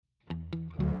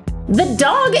The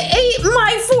dog ate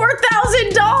my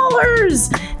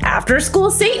 $4,000. After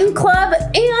School Satan Club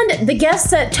and the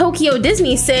guests at Tokyo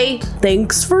Disney say,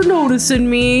 thanks for noticing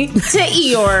me, to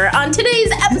Eeyore on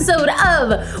today's episode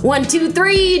of 1, 2,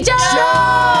 3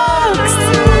 Jokes!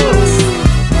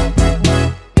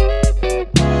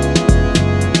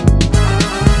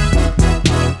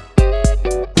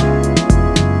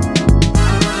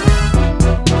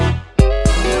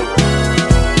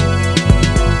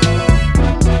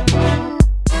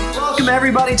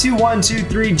 Everybody to 1, 2,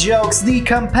 3 Jokes, the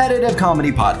competitive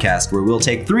comedy podcast where we'll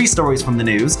take 3 stories from the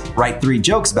news, write 3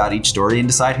 jokes about each story, and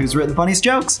decide who's written the funniest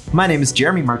jokes. My name is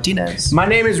Jeremy Martinez. My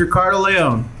name is Ricardo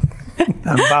Leon.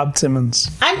 I'm Bob Simmons.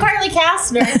 I'm Carly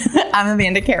Kastner. I'm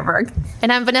Amanda Kerberg.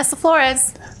 And I'm Vanessa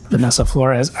Flores. Vanessa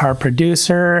Flores, our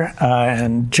producer,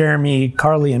 and Jeremy,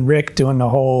 Carly, and Rick doing the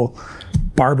whole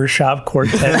barbershop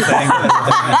quartet thing.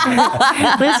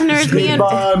 Listeners,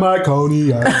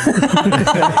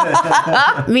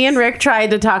 me and Rick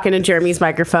tried to talk into Jeremy's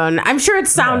microphone. I'm sure it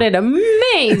sounded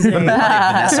amazing.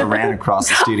 Vanessa ran across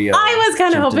the studio. I was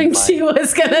kind of hoping she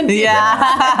was going to do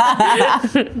that.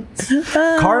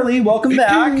 Carly, welcome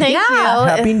back. Thank you.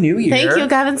 Happy New Year. Thank you. I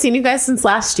haven't seen you guys since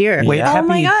last year. Wait, Oh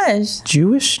my gosh.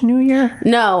 Jewish New Year?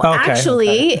 No,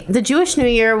 actually, the Jewish New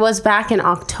Year was back in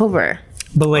October.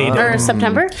 Belated. Or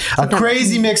September? A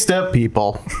crazy mixed up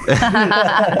people. We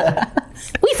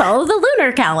follow the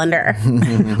lunar calendar.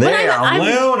 They are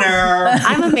lunar.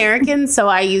 I'm American, so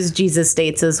I use Jesus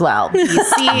dates as well.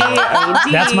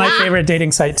 BC-AD. That's my favorite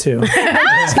dating site, too.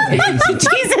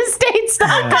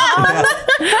 JesusDates.com.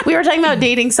 We were talking about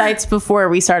dating sites before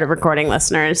we started recording,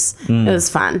 listeners. It was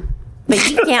fun. But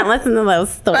you can't listen to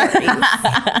those stories.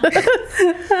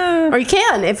 Or you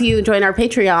can if you join our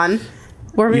Patreon.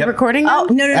 Were we recording them? Oh,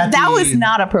 no, that was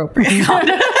not appropriate.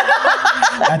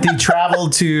 At the travel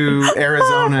to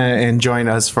Arizona and join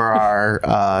us for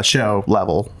our show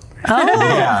level.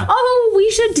 Oh, we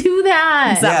should do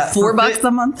that. Is that $4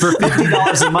 a month? For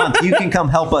 $50 a month, you can come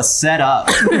help us set up.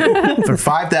 For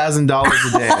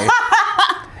 $5,000 a day.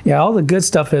 Yeah, all the good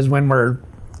stuff is when we're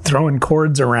throwing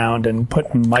cords around and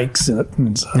putting mics in it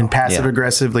and stuff. And passive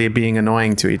aggressively being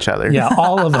annoying to each other. Yeah,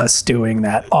 all of us doing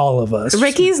that. All of us.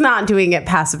 Ricky's not doing it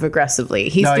passive aggressively.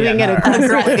 He's doing it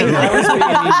aggressively. I was being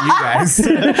mean to you guys.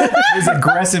 I was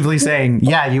aggressively saying,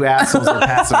 yeah, you assholes are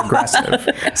passive aggressive.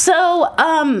 So,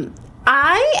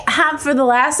 I have for the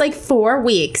last 4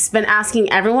 weeks been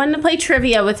asking everyone to play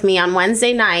trivia with me on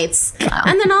Wednesday nights. Wow.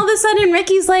 And then all of a sudden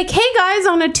Ricky's like, hey guys,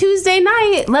 on a Tuesday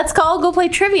night, let's all go play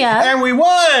trivia. And we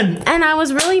won! And I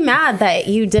was really mad that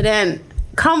you didn't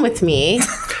come with me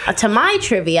to my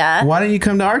trivia. Why don't you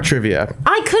come to our trivia?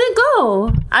 I couldn't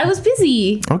go. I was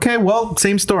busy. Okay, well,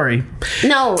 same story.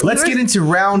 No. Let's get into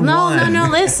round one. No,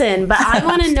 listen. But I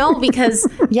want to know because,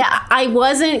 I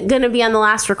wasn't going to be on the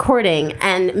last recording.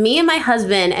 And me and my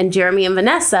husband and Jeremy and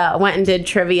Vanessa went and did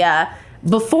trivia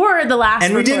before the last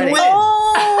recording. And we didn't win.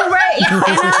 Oh, right.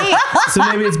 So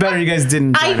maybe it's better you guys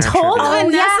didn't. I told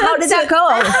Vanessa. How did that go?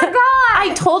 I forgot.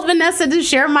 I told Vanessa to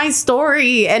share my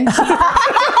story. And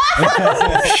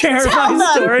Share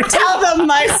my story. Tell them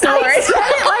my story. I said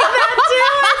it like that too.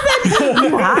 I said,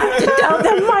 you have to tell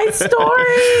them my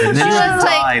story. And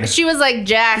then She was like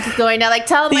Jack going to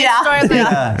tell my story. I was like,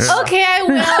 okay, I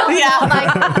will. Okay,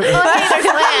 there's a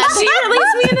plan. She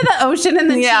released me into the ocean and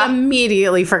then she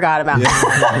immediately forgot about me.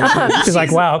 She's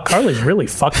like, wow, Carly's really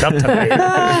fucked up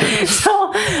tonight.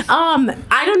 So,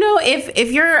 I don't know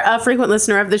if you're a frequent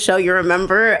listener of the show, you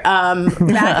remember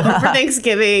back over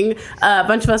Thanksgiving, a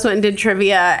bunch of us went and did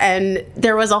trivia, and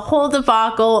there was a whole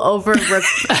debacle over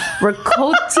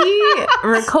ricotti,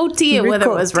 whether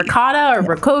it was ricotta or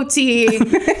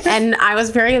ricotti, and I was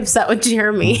very upset with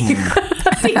Jeremy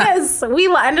because we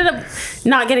ended up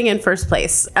not getting in first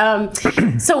place.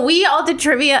 So we all did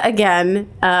trivia again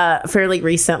fairly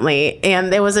recently,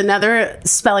 and there was another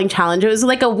spelling challenge. It was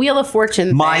like a Wheel of Fortune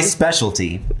thing. My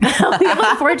specialty. Wheel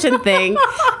of Fortune thing.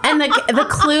 And the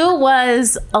clue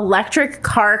was electric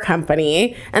car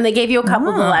company, and they gave you a couple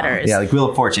of letters. Yeah, like Wheel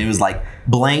of Fortune. It was like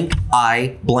blank,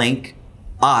 I, blank,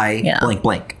 I, blank,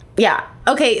 blank. Yeah.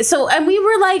 Okay, so, and we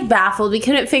were baffled. We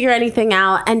couldn't figure anything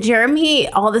out. And Jeremy,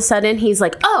 all of a sudden, he's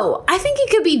like, oh, I think it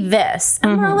could be this.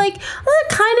 And we're like, oh,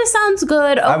 that kind of sounds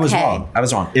good. Okay. I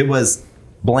was wrong. It was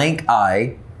blank,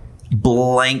 I,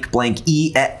 blank, blank,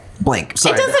 E, blank.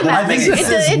 Sorry. It doesn't matter. I think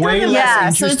it's way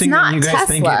less interesting than you guys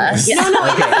think it is.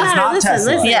 No, Okay, it's not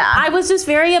Tesla. Listen. Yeah. I was just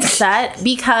very upset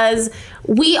because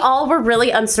we all were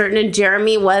really uncertain, and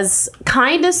Jeremy was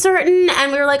kind of certain,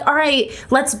 and we were like, all right,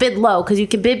 let's bid low, because you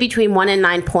can bid between 1 and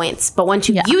 9 points, but once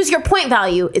you use your point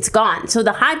value, it's gone. So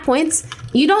the high points,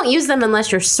 you don't use them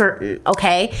unless you're certain,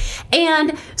 okay?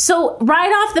 And so right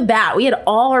off the bat, we had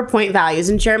all our point values,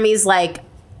 and Jeremy's like,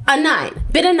 a 9.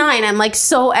 Bid a 9. I'm like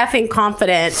so effing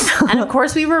confident. And of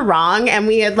course we were wrong, and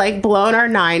we had like blown our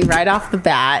 9 right off the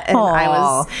bat. And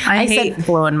I hate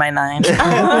blowing my 9. I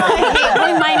hate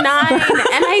blowing my 9.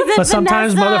 And I said, But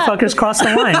sometimes motherfuckers cross the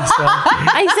line. So.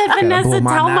 I said, Vanessa, blow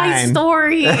my tell my 9.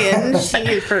 story. And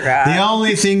she forgot. The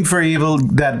only thing for evil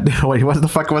that wait, what the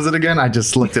fuck was it again? I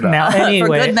just looked it up. Now,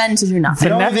 anyway, For good men to do nothing.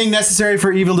 The only thing necessary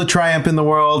for evil to triumph in the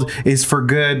world is for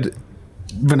good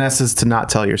Vanessa's to not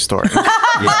tell your story. Kind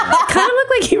of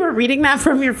looked like you were reading that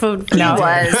from your phone. He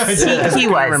was. He I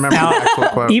was. remember the actual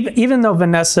quote. even though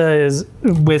Vanessa is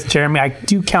with Jeremy, I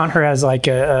do count her as like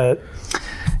an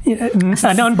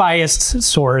unbiased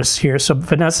source here. So,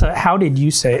 Vanessa, how did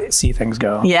you see things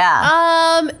go?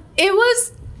 Yeah. It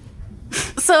was.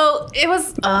 So it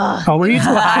was. Oh, were you too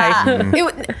high?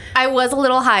 I was a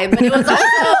little high, but it was also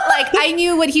like I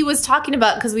knew what he was talking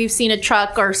about because we've seen a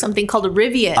truck or something called a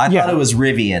Rivian, I thought it was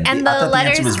Rivian. and I the thought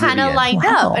answer letters was kind of Rivian. lined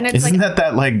up, and it's Isn't like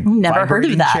that like Never heard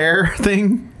of vibrating that. chair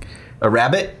thing? A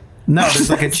rabbit? No, there's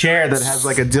like a chair that has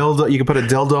like a dildo. You can put a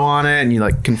dildo on it, and you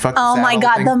like can fuck. Oh the my saddle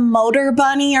God, thing. the motor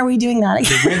bunny. Are we doing that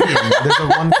again? Rivian. There's a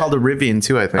one called a Rivian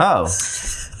too, I think. Oh.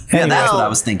 Yeah, that's what I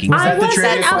was thinking. I the wasn't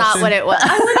trivia that's not question? what it was.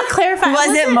 I want to clarify.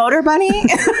 Was it motor bunny?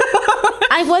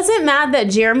 I wasn't mad that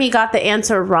Jeremy got the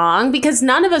answer wrong because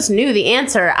none of us knew the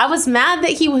answer. I was mad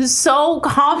that he was so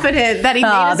confident that he made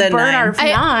us the burn 9. our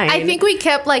 9. I think we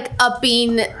kept like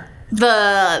upping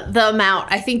the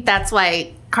amount. I think that's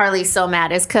why Carly's so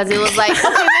mad is because it was like, okay,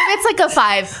 maybe it's like a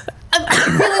 5.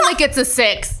 I'm feeling like it's a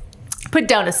 6. Put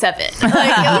down a 7. Like, it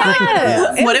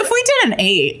was like, What if we did an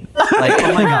 8? Like,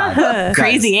 oh my God.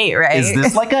 Crazy 8, right? Is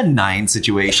this like a 9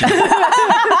 situation?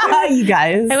 you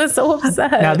guys? I was so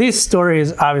upset. Now, these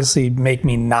stories obviously make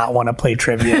me not want to play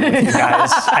trivia with you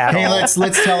guys at Hey, all.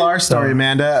 let's tell our story,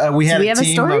 Amanda. We had we a have a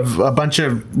team story? of a bunch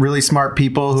of really smart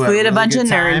people who We had a a bunch of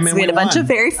nerds. We had a bunch of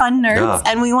very fun nerds, Duh.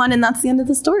 and we won, and that's the end of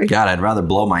the story. God, I'd rather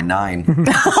blow my 9.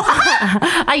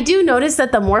 I do notice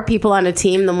that the more people on a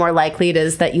team, the more likely it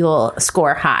is that you'll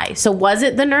score high. So was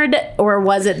it the nerd or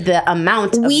was it the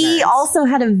amount of We nerds? also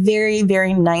had a very,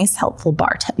 very nice, helpful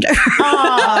bartender.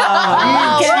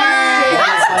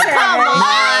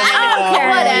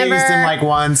 whatever. Used him like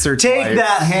once or Take twice.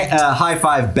 that high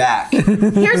five back.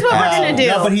 Here's what we're going to do.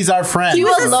 No, but he's our friend. He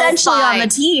was Well, essentially low on the five.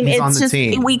 team. He's It's on the just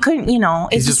team. we couldn't,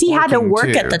 it's He's just just he had to working,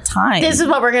 work too. at the time. This is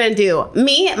what we're going to do.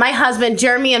 Me, my husband,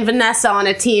 Jeremy, and Vanessa on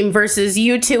a team versus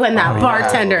you two and that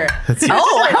bartender.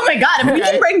 oh my God! If we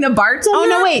can bring the bartender. Oh,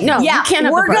 no, wait, no, Yeah, you can't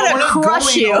have we're the gonna bartender. I'm not crush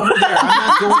going you. over there. I'm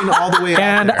not going all the way.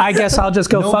 And out there. I guess I'll just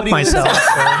go fuck Nobody was- myself.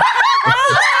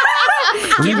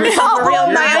 Give yourself a real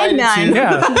You're 9-9.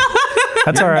 Yeah.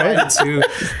 That's all right.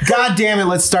 God damn it!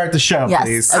 Let's start the show, Yes.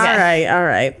 please. Okay. All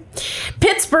right.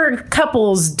 Pittsburgh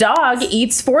couple's dog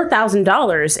eats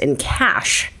 $4,000 in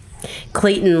cash.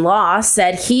 Clayton Law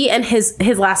said he and his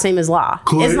last name is Law. It's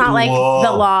Clayton not like Law.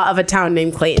 the law of a town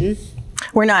named Clayton.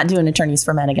 We're not doing Attorneys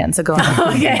for Men again, so go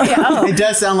on. Okay. Oh. It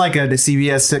does sound like a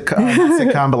CBS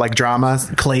sitcom, but like drama.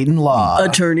 Clayton Law.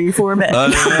 Attorney for Men. I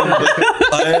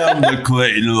am the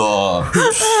Clayton Law.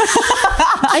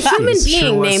 A human Sure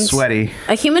being was named sweaty.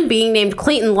 a human being named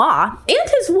Clayton Law and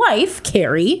his wife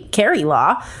Carrie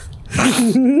Law.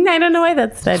 I don't know why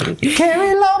that's funny.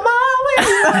 Carrie Law,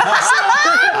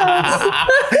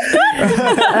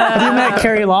 Have you met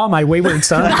Carrie Law, my wayward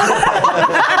son?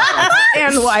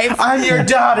 And wife. I'm your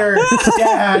daughter,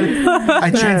 Dad.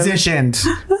 I transitioned.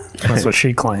 That's what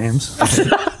she claims.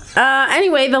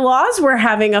 Anyway, the Laws were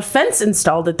having a fence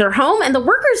installed at their home, and the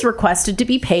workers requested to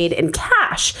be paid in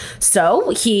cash. So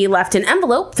he left an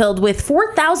envelope filled with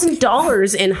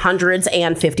 $4,000 in hundreds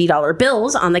and $50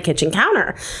 bills on the kitchen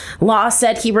counter. Law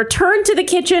said he returned to the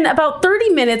kitchen about 30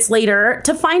 minutes later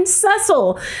to find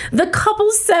Cecil, the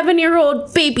couple's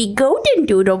 7-year-old baby golden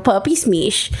doodle puppy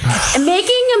Smeesh,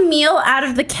 making a meal out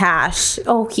of the cash.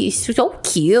 Oh, he's so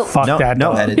cute. Fuck that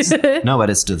No dog. edits. No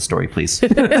edits to the story, please.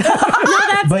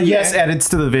 But yes, edits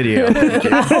to the video.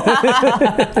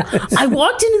 I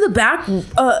walked into the back.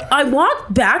 I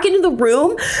walked back into the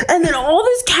room, and then all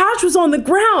this cash was on the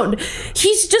ground.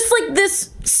 He's just like this,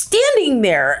 standing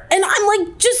there, and I'm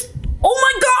like, just,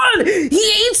 oh my God!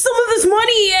 He ate some of this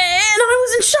money, and I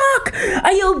was in shock.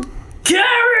 I yelled,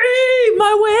 "Carrie,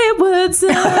 my wayward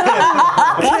son!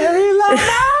 Carrie, my wayward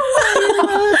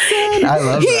son!" I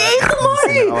love He that. ate the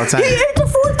money. All the time. He ate the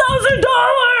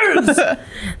 $4,000.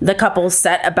 The couple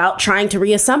set about trying to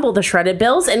reassemble the shredded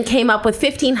bills and came up with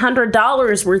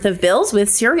 $1,500 worth of bills with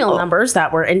serial numbers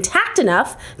that were intact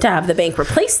enough to have the bank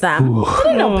replace them. I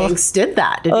didn't know banks did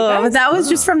that. Did you guys? But that was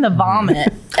just from the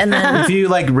vomit. And then, If you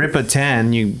like rip a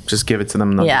 10, you just give it to them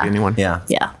and they'll Yeah. give you anyone. Yeah.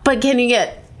 yeah. But can you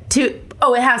get two?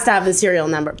 Oh, it has to have the serial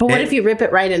number. But what It- if you rip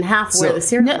it right in half where the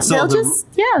serial number? They'll the, just-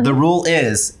 yeah. The rule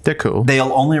is They're cool.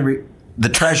 they'll only the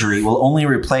Treasury will only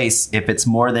replace if it's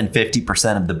more than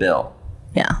 50% of the bill.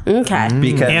 Yeah. Okay.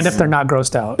 Because And if they're not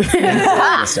grossed out.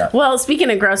 Well,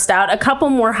 speaking of grossed out, a couple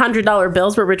more $100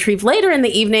 bills were retrieved later in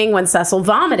the evening when Cecil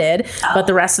vomited, but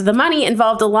the rest of the money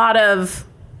involved a lot of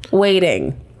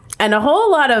waiting and a whole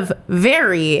lot of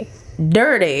very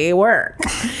dirty work.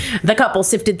 The couple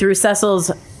sifted through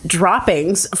Cecil's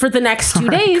droppings for the next 2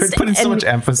 days. Could put in so and- much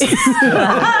emphasis.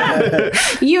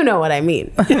 You know what I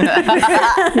mean.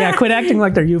 Yeah, quit acting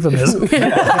like they're euphemisms. Oh,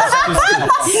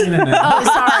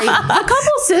 sorry. The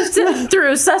couple sifted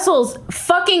through Cecil's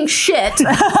fucking shit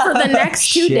for the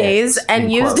next 2 Shit, days and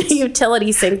in used quotes. a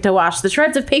utility sink to wash the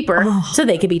shreds of paper so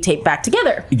they could be taped back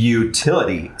together.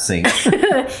 utility sink.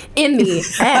 In the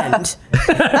end,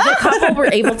 the couple were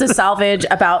able to salvage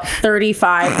about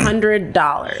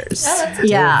 $3,500.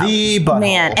 Yeah. The butthole.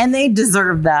 Man, and they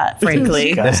deserve that,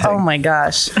 frankly. Oh my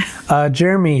gosh.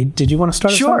 Jeremy, did you want to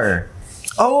start us off? Sure.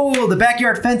 Oh, the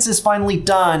backyard fence is finally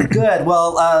done. Good.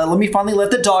 Well, let me finally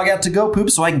let the dog out to go poop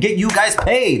so I can get you guys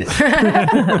paid.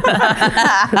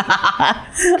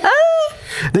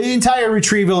 The entire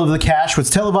retrieval of the cash was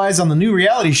televised on the new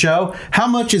reality show. How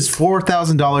much is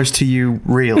 $4,000 to you,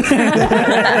 really?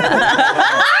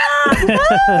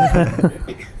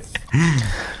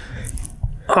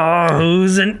 Oh,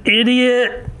 who's an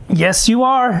idiot? Yes, you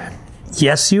are.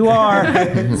 Yes, you are.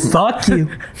 Fuck you.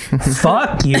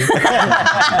 Fuck you.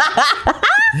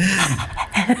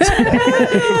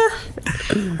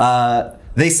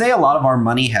 They say a lot of our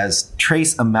money has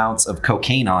trace amounts of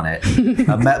cocaine on it,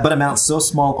 but amounts so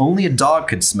small only a dog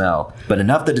could smell, but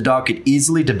enough that a dog could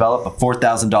easily develop a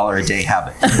 $4,000 a day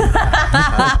habit.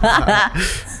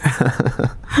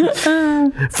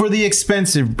 For the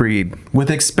expensive breed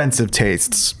with expensive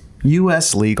tastes,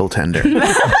 U.S. legal tender.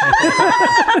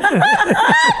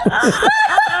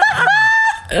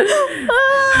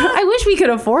 I wish we could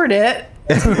afford it.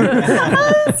 That's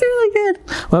really good.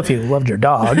 Well, if you loved your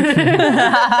dog.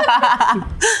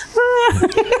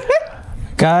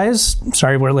 Guys,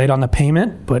 sorry we're late on the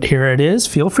payment, but here it is.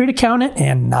 Feel free to count it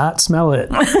and not smell it.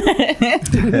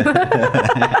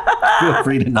 Feel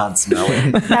free to not smell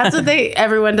it. That's what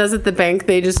everyone does at the bank.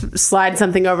 They just slide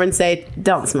something over and say,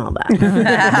 "Don't smell that."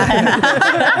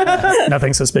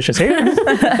 Nothing suspicious here.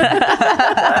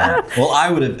 Well, I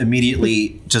would have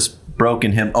immediately just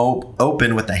broken him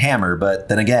open with a hammer, but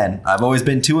then again, I've always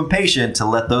been too impatient to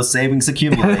let those savings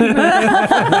accumulate.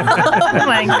 Oh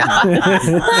my God.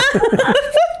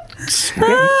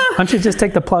 Why don't you just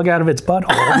take the plug out of its butthole?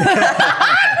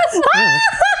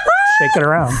 Shake it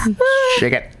around.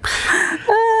 Shake it.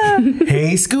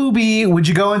 Hey, Scooby, would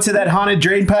you go into that haunted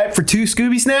drain pipe for 2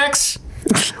 Scooby snacks?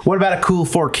 What about a cool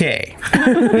 4K?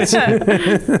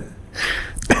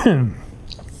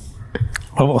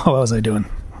 What was I doing?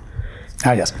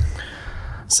 Ah, yes.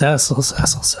 Cecil.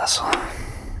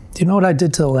 Do you know what I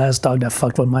did to the last dog that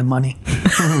fucked with my money?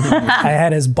 I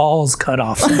had his balls cut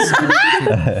off.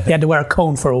 He had to wear a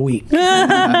cone for a week.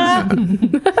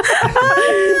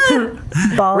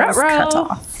 Balls cut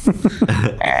off.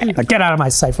 Now get out of my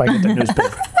sight before I get the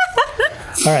newspaper.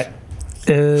 All right.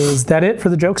 Is that it for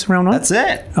the jokes around one? That's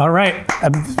it. All right.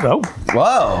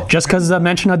 Whoa. Just because I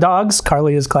mentioned of dogs,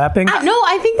 Carly is clapping. No,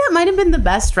 I think that might have been the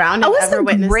best round That I've was ever a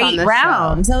witnessed on great this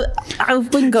round. So I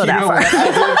wouldn't go that far.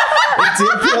 It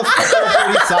did feel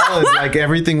pretty solid. Like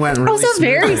everything went really It was a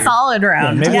very smoothly. solid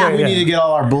round. maybe Yeah. We need to get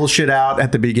all our bullshit out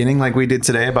at the beginning, like we did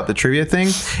today about the trivia thing,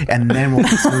 and then we'll.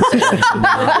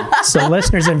 So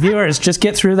listeners and viewers, just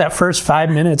get through that first 5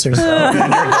 minutes or so.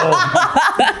 And you're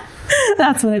golden.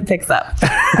 That's when it picks up. All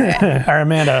right,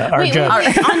 Amanda, our Wait, judge.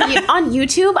 on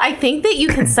YouTube, I think that you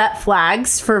can set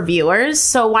flags for viewers.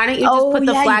 So why don't you just Oh, put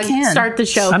the yeah, you flag, can. start the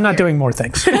show? I'm not doing more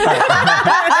things. All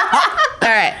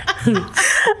right.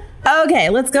 Okay,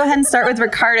 let's go ahead and start with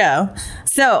Ricardo.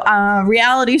 So,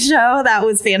 reality show, that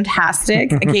was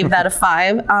fantastic. I gave that a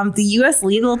 5. The U.S.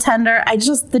 legal tender,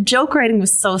 the joke writing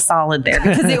was so solid there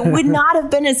because it would not have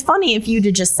been as funny if you'd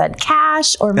have just said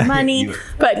cash or money,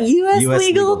 but U.S.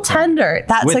 legal tender,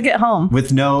 that took it home.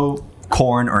 With no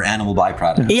corn or animal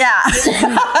byproduct. Yeah.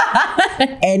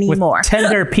 Anymore. With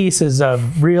tender pieces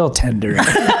of real tender.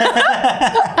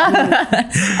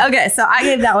 Okay, so I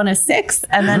gave that one a 6,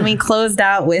 and then we closed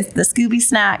out with the Scooby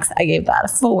snacks. I gave that a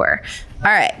 4.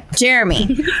 All right,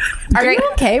 Jeremy. Are you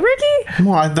okay, Ricky?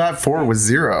 Well, I thought 4 was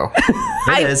 0.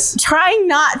 It is. Trying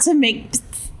not to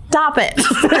stop it.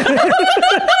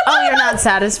 Oh, you're not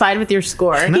satisfied with your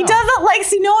score? He doesn't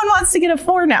see, no one wants to get a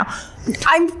 4 now.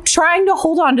 I'm trying to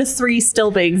hold on to 3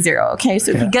 still being 0. Okay,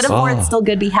 so if you get a 4, it's still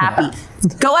good. Be happy.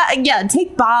 Go out.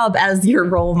 Take Bob as your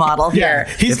role model here.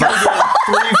 He's going to get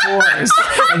 3 4s,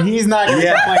 and he's not going to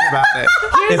complain about it.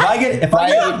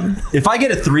 If I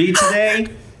get a 3 today,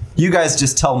 you guys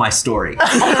just tell my story.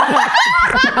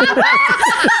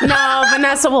 No,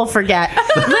 Vanessa will forget.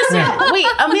 Listen, wait,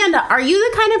 Amanda, are you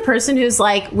the kind of person who's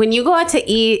like, when you go out to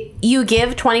eat, you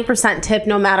give 20% tip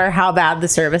no matter how bad the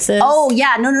service is? Oh,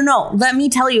 yeah. No. Let me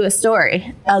tell you a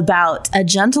story about a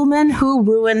gentleman who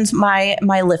ruined my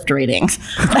Lyft rating.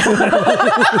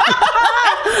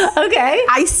 Okay.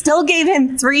 I still gave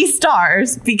him 3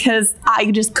 stars because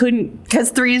I just couldn't, because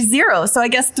 3 is 0. So I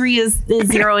guess 3 is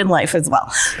 0 in life as well.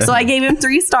 So I gave him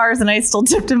 3 stars and I still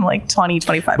tipped him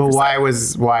 20-25%. But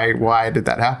why did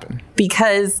that happen?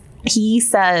 Because he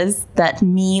says that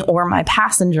me or my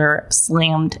passenger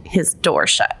slammed his door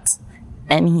shut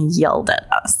and he yelled at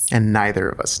us. And neither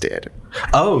of us did.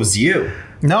 Oh, it was you.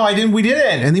 No, I didn't. We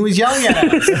didn't. And he was yelling at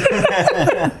us.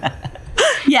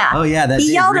 Yeah. Oh, yeah.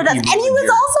 He yelled at us. And he was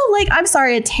also I'm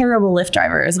sorry, a terrible Lyft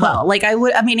driver as well.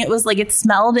 It was it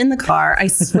smelled in the car. I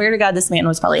swear to God, this man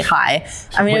was probably high.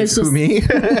 I mean, it was just. Me? You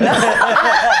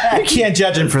can't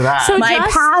judge him for that. So my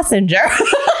passenger.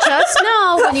 Just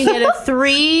know when you get a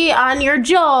 3 on your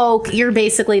joke, you're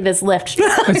basically this Lyft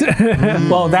driver.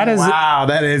 Well, that is. Wow,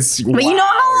 that is. But you know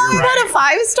how long I got a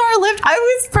 5-star Lyft? I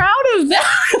was proud of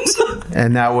that.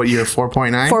 And now what, you're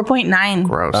 4.9? 4.9.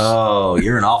 Gross. Oh,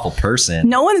 you're an awful person.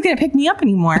 No one's going to pick me up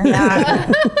anymore. You're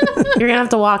going to have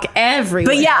to walk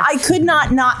everywhere. But yeah, I could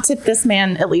not tip this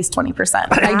man at least 20%.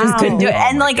 I just couldn't do it.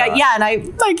 And I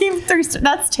gave 3 stars.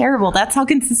 That's terrible. That's how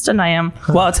consistent I am.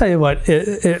 Well, I'll tell you what.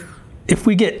 If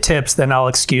we get tips, then I'll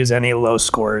excuse any low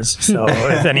scores. So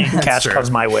if any cash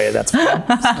comes my way, that's fine.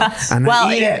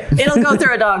 It'll go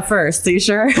through a dog first. Are you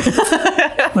sure?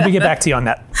 Let me get back to you on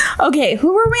that. Okay,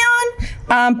 who were we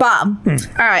on? Bob.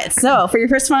 All right, so for your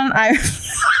first one, a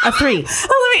 3.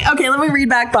 Let me read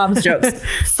back Bob's jokes.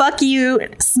 Fuck you,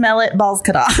 smell it, balls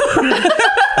cut off.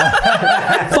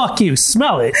 Fuck you,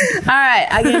 smell it. All right,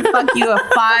 I gave fuck you a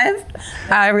 5.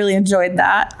 I really enjoyed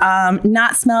that.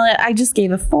 Not smell it, I just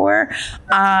gave a 4.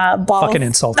 Balls. Fucking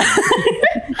insulting.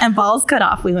 And balls cut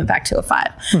off, we went back to a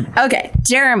 5. Okay,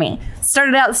 Jeremy.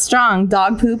 Started out strong.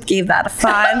 Dog poop, gave that a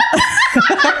 5.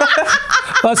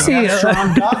 Let's see.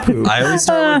 Strong dog poop. I always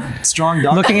start with strong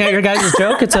dog. Looking at your guys'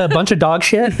 joke, it's a bunch of dog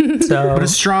shit. So. But a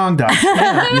strong dog.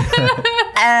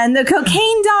 And the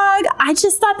cocaine dog, I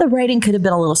just thought the writing could have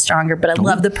been a little stronger, but I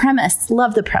love the premise.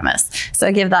 So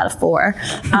I gave that a 4.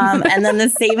 And then the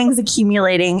savings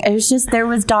accumulating, it was just, there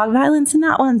was dog violence in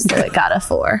that one, so it got a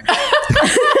 4.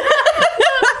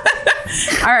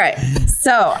 All right.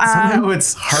 So somehow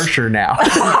it's harsher now.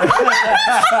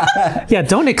 Yeah,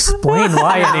 don't explain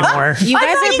why anymore. You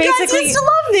guys are basically. You used to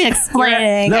love the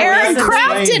explaining. No, Aaron that's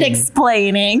crafted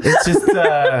explaining. It's just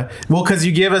because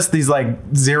you give us these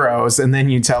zeros and then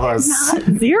you tell us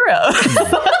Zero. See,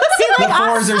 the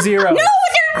 4s are 0. No,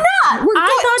 they're not.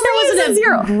 I thought there was a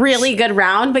 0. really good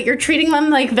round, but you're treating them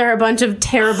like they're a bunch of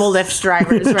terrible Lyft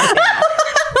drivers right now.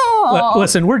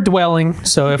 Listen, we're dwelling,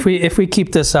 so if we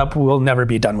keep this up, we'll never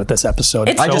be done with this episode.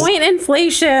 It's point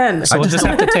inflation. So we'll just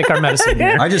have to take our medicine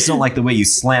here. I just don't like the way you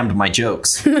slammed my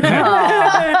jokes.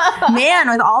 Man,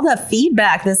 with all the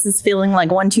feedback, this is feeling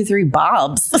like 1, 2, 3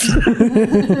 Bobs.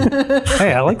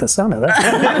 Hey, I like the sound of that.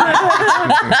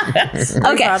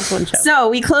 Okay, so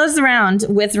we close the round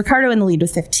with Ricardo in the lead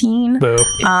with 15. Boo.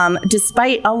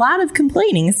 Despite a lot of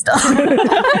complaining still.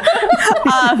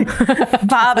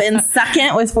 Bob in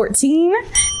second with 14,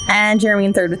 and Jeremy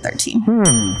in third with 13.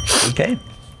 Okay.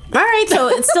 All right, so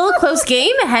it's still a close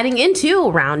game heading into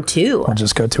round 2. I'll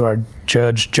just go to our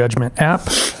judgment app.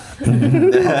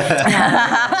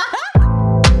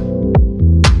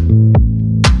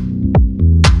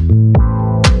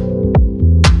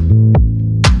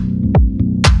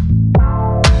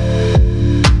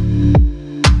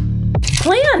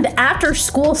 Planned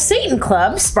after-school Satan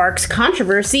Club sparks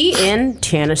controversy in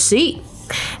Tennessee.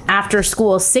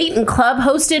 After-school Satan Club,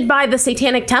 hosted by the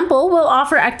Satanic Temple, will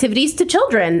offer activities to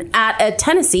children at a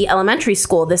Tennessee elementary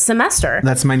school this semester.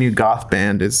 That's my new goth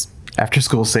band, is After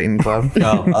school Satan Club.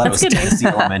 Oh, that was Tennessee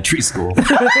Elementary School.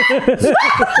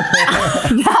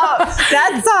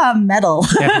 That's metal.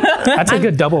 Yeah, that's a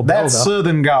good double bill, That's though.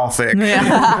 Southern Gothic.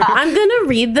 I'm gonna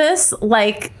read this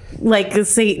like a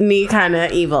Satan-y kind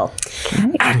of evil.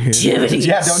 Activities.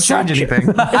 Yeah, don't change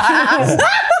anything.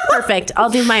 Perfect. I'll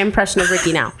do my impression of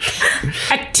Ricky now.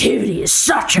 Activities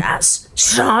such as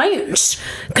science,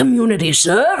 community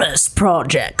service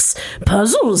projects,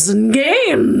 puzzles and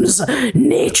games,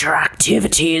 nature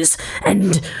activities,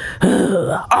 and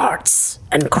arts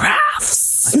and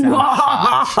crafts.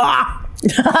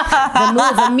 The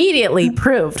move immediately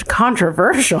proved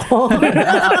controversial. A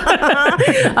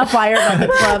flyer about the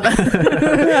club.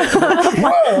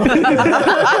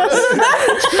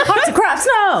 Arts and crafts,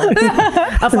 no.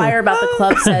 A flyer about the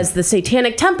club says the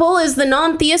Satanic Temple is the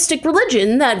non-theistic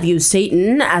religion that views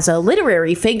Satan as a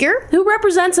literary figure who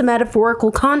represents a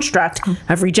metaphorical construct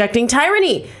of rejecting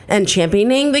tyranny and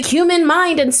championing the human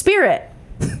mind and spirit.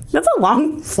 That's a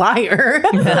long flyer.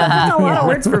 That's a lot of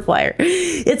words for flyer.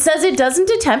 It says it doesn't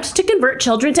attempt to convert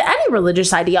children to any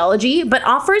religious ideology, but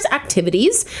offers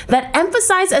activities that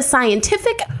emphasize a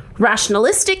scientific,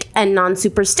 rationalistic, and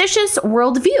non-superstitious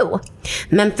worldview.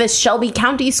 Memphis Shelby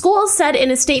County Schools said in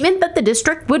a statement that the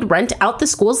district would rent out the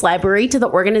school's library to the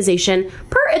organization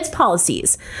per its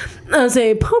policies. As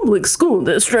a public school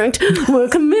district, we're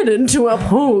committed to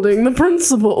upholding the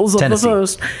principles of Tennessee. the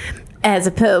first... As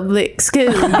a public school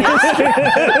district,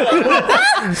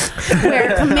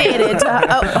 we're committed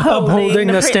to upholding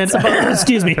the principles.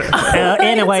 Excuse me.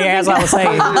 Anyway, as I was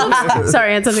saying,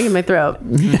 Sorry, I had something in my throat.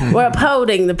 We're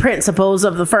upholding the principles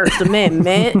of the First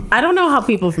Amendment. I don't know how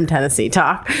people from Tennessee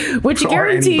talk, which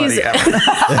guarantees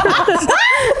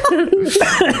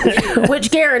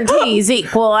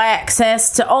equal access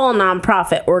to all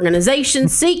nonprofit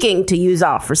organizations seeking to use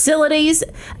our facilities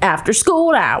after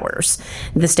school hours.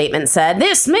 The statement said,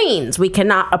 this means we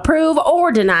cannot approve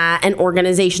or deny an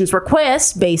organization's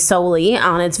request based solely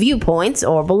on its viewpoints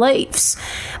or beliefs.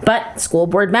 But school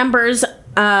board members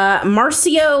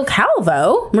Mauricio,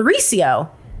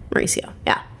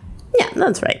 yeah,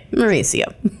 that's right,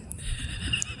 Mauricio.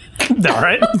 all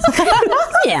right.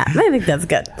 Yeah, I think that's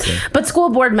good. But school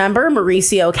board member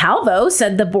Mauricio Calvo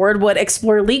said the board would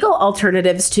explore legal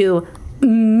alternatives to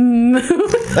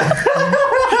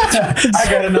I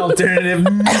got an alternative. I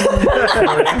was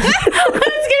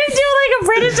gonna do like a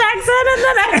British accent, and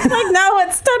then I was like, no,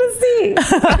 it's Tennessee.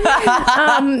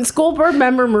 School board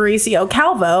member Mauricio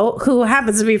Calvo, who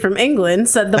happens to be from England,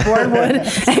 said the board would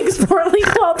explore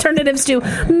legal alternatives to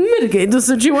mitigate the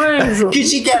situation.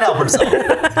 She can't help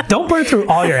herself. Don't burn through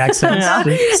all your accents.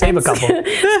 Save a couple.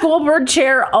 School board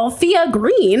chair Althea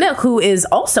Green, who is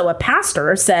also a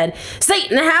pastor, said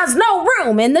Satan has no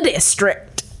room in the district.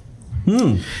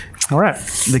 All right.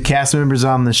 The cast members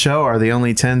on the show are the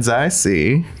only 10s I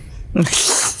see.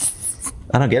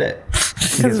 I don't get it.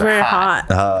 Because we're hot.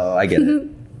 Oh, I get it.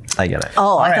 I get it.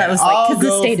 Oh, I thought it was like, I'll because the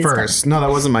go state first. No, that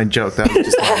wasn't my joke. That was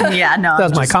just Yeah, no.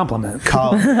 That was my compliment.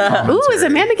 Ooh, is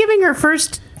Amanda giving her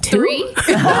first 3?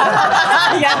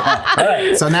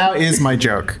 So now is my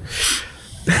joke.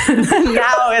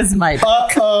 Now is my.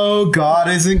 Uh-oh, God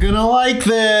isn't gonna like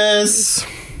this.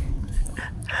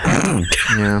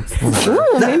 Yeah.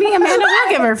 Ooh, maybe Amanda will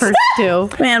give her first 2.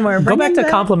 Man, we're Go back bringing to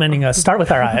back- complimenting us. Start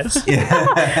with our eyes.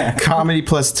 Comedy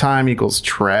plus time equals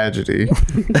tragedy.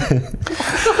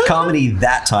 Comedy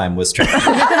that time was trash.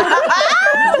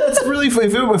 That's really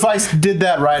if I did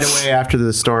that right away after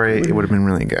the story, it would have been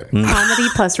really good. Comedy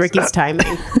plus Ricky's timing.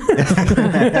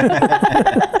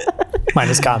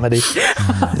 Minus comedy.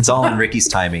 It's all in Ricky's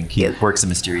timing. He works in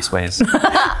mysterious ways.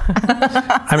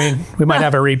 I mean, we might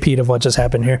have a repeat of what just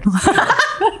happened here.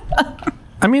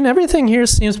 I mean, everything here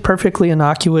seems perfectly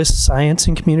innocuous. Science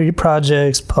and community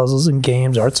projects, puzzles and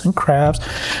games, arts and crafts,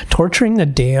 torturing the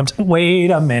damned.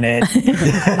 Wait a minute.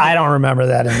 I don't remember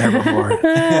that in there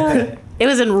before. It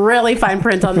was in really fine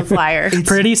print on the flyer. It's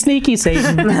pretty sneaky,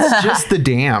 Satan. It's just the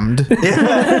damned.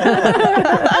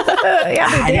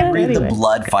 I didn't read the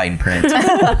blood fine print.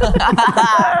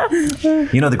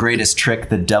 You know, the greatest trick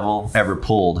the devil ever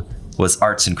pulled was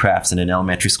arts and crafts in an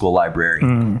elementary school library.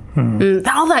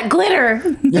 All that glitter.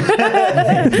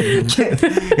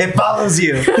 It follows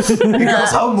you. It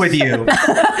goes home with you.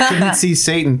 Couldn't see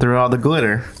Satan through all the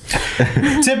glitter.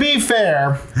 To be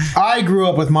fair, I grew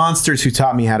up with monsters who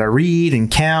taught me how to read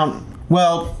and count.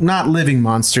 Well, not living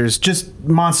monsters, just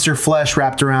monster flesh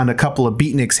wrapped around a couple of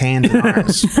beatniks' hands and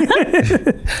arms.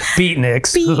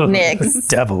 Beatniks. Beatniks.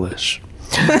 Devilish.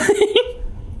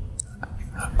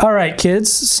 All right,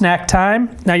 kids, snack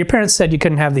time. Now, your parents said you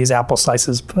couldn't have these apple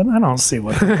slices, but I don't see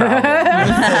what the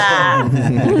problem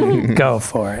is. Go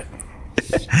for it.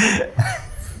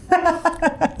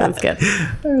 That's good.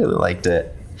 I really liked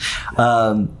it.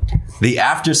 The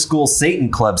After School Satan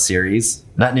Club series,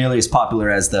 not nearly as popular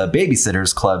as the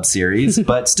Babysitters Club series,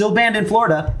 but still banned in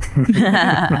Florida.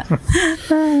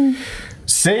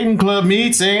 Satan Club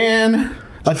meets in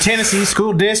a Tennessee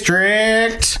school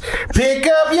district. Pick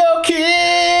up your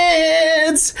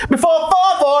kids before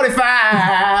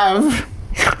 4:45.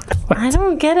 I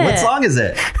don't get it. What song is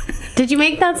it? Did you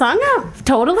make that song up?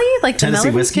 Totally? Like the Tennessee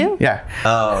melodies Whiskey? too? Yeah.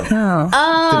 Oh. Did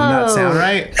not sound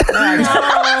right.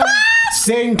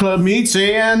 Satan Club meets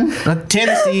in a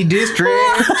Tennessee district.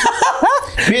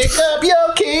 Pick up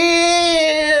your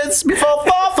kids before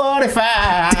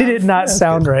 4:45. Did it not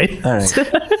sound right? All right.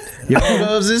 Your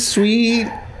loves is sweet.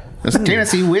 It's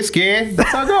Tennessee whiskey. That's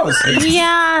how it goes.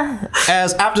 Yeah.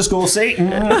 As After School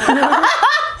Satan.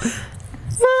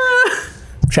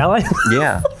 Shall I?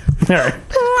 Yeah. All right.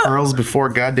 Pearls before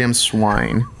goddamn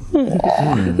swine.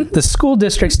 The school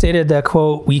district stated that,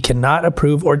 quote, "We cannot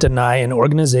approve or deny an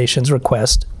organization's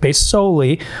request based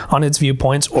solely on its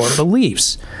viewpoints or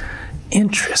beliefs."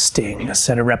 Interesting,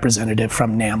 said a representative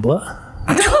from NAMBLA.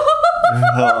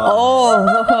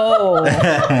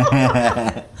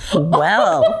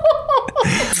 Well,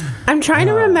 I'm trying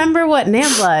to remember what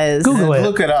NAMBLA is. Google it.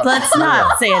 Look it up. let's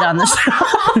not say it on the show.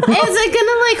 Is it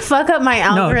gonna like fuck up my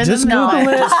No, algorithm? just Google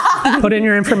it. Put in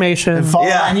your information. Follow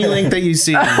Yeah. any link that you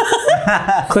see.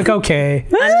 Click OK. I'm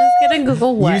just gonna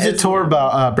Google what. Use a Tor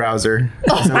browser.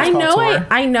 Is that what I it's know called, Tor?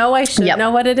 I know I should Yep.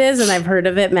 know what it is, and I've heard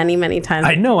of it many, many times.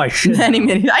 I know I should. I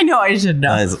know I should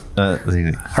know.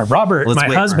 Robert, Let's my wait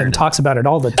for her husband, to- talks about it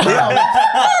all the time.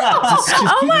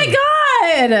 Oh my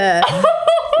god!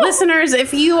 Listeners,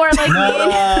 if you are like me,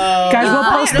 Guys, we'll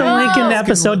post the link in the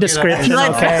episode look it up. description,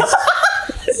 okay?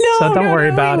 So don't worry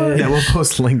about it. Yeah, we'll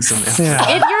post links in there.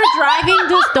 Yeah. if you're driving,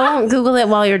 just don't Google it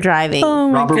while you're driving.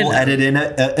 Robert will edit in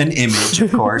an image,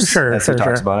 of course. Sure, as he sure,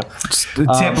 talks sure. about it.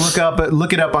 Tip,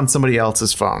 look it up on somebody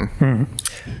else's phone.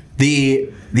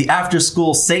 The After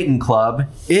School Satan Club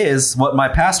is what my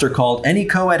pastor called any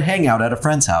co-ed hangout at a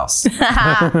friend's house.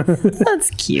 That's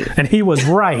cute. And he was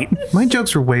right. My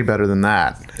jokes were way better than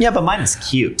that. Yeah, but mine is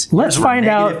cute. Let's Yours were find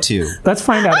out. negative too. Let's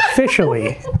find out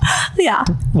officially Yeah.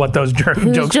 what those jokes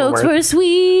Jokes were. were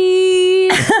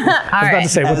sweet. All I was about right. to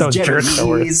say what those jerks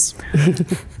were. Genovese.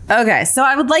 Okay, so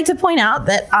I would like to point out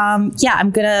that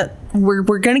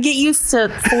we're gonna get used to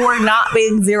 4 not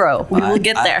being 0. We will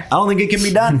get there. I don't think it can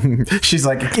be done. She's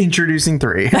like, introducing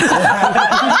 3. From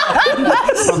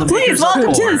the Please makers of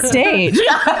welcome to four. the stage.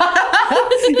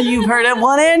 You've heard it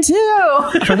 1 and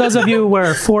 2. For those of you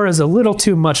where 4 is a little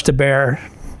too much to bear,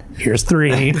 here's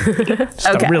 3. Just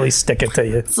to Okay. really stick it to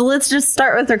you. So let's just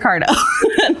start with Ricardo,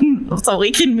 so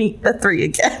we can meet the 3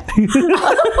 again.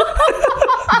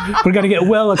 We're going to get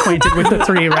well acquainted with the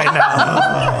 3 right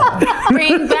now.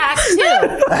 Bring back 2.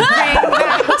 Bring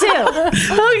back 2.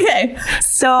 Okay,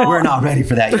 so We're not ready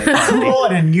for that yet. Carly. Cool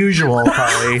and unusual,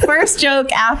 Carly. first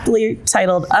joke aptly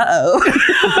titled "Uh-oh"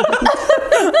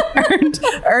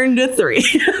 earned a 3.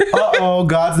 Uh-oh,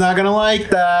 God's not going to like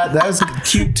that. That was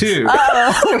cute, too.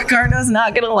 Uh-oh, Ricardo's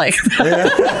not gonna like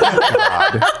that.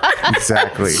 God.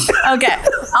 Exactly. Okay.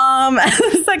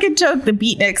 The second joke, the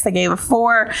beatniks, I gave a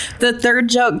 4. The third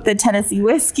joke, the Tennessee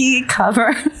whiskey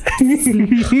cover.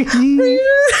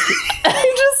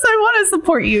 I want to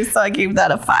support you, so I gave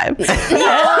that a 5. Look,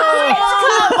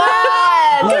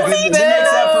 it's the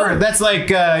next effort. That's like,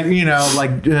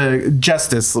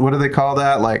 justice. What do they call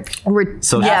that? Like,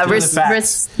 So Yeah, after the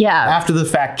fact, after the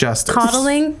fact justice.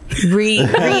 Coddling.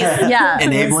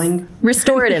 enabling.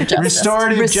 Restorative justice.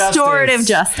 Restorative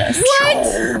justice.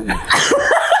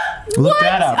 Look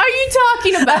that up. Are you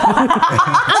talking about? Amanda,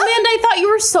 I thought you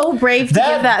were so brave to give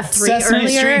that 3 Sesame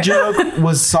earlier. Street joke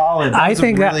was solid. That I was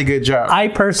think a really good joke. I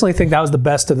personally think that was the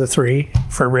best of the 3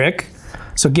 for Rick.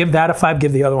 So give that a 5,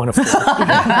 give the other one a 4. Think of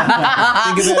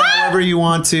it however you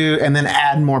want to, and then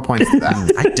add more points to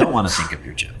that. I don't want to think of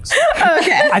your jokes.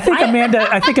 Okay. I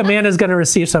think Amanda's going to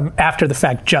receive some after the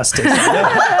fact justice.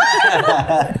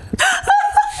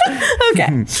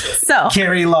 Okay. So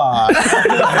Carrie Law. I'm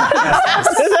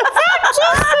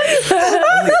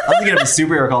thinking of a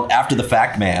superhero called After the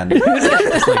Fact Man.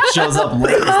 Just like shows up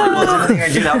late. It's like, well, is there anything I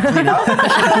did out clean up?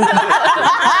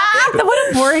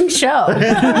 What a boring show. Deco,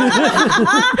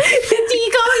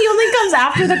 he only comes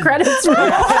after the credits roll.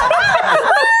 There's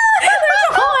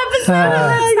a whole episode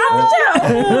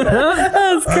of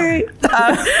that's great.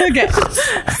 Okay.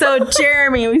 So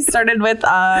Jeremy, we started with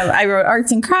I wrote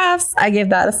arts and crafts. I gave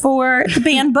that a 4. The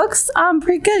band books,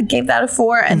 pretty good. Gave that a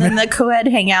 4. And then the co-ed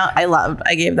hangout, I loved.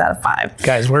 I gave that a 5.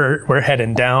 Guys, we're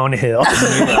heading downhill.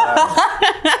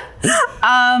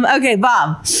 Okay,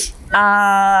 Bob.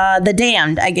 The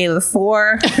Damned, I gave a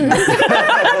 4.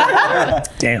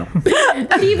 Damn.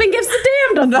 He even gives the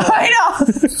damned on the I know.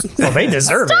 Well, they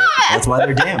deserve it. That's why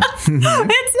they're damned. It's not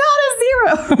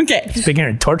a 0. Okay. Speaking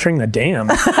of torturing the damn.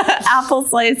 Apple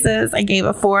Slices, I gave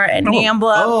a 4. And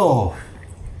Oh.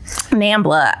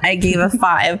 Nambla, I gave a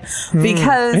 5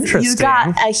 because you interesting. got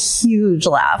a huge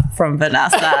laugh from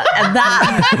Vanessa, and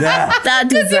that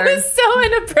It was deserves. so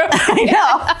inappropriate. I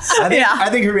know. I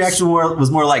think her reaction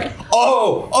was more like,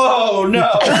 oh no.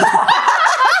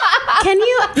 Can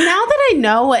you, now that I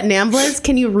know what Nambla is,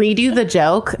 can you redo the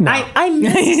joke? No. I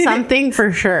missed something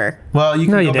for sure. Well, you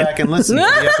can you go didn't. back and listen to the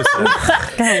episode.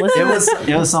 Gotta listen.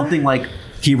 It was something like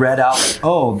he read out,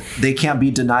 oh, they can't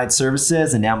be denied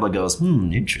services, and Nambla goes,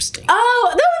 interesting.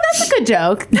 Oh, that's a good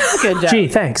joke. That's a good joke. Gee,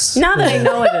 thanks. Now that I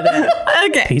know what it is.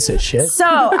 Okay. Piece of shit.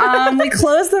 So we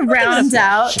close the round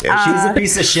out. She's a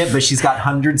piece of shit, but she's got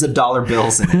hundreds of dollar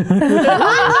bills in it. Maybe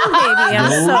I'm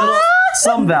so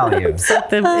Some value.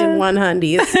 in one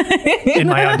Hundies. In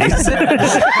my undies.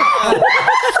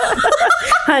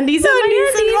 Hundies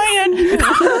in my undies.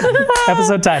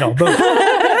 Episode title. Boom.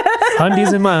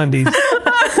 Undies in my undies.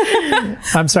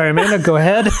 I'm sorry, Amanda, go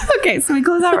ahead. Okay, so we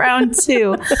close out round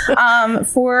 2.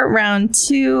 For round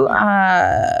 2,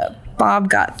 Bob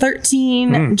got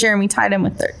 13, Jeremy tied him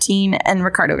with 13, and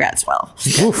Ricardo got 12.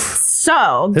 Oof.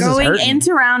 So This is going hurting.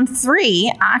 into round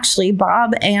 3, actually,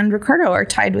 Bob and Ricardo are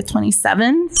tied with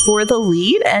 27 for the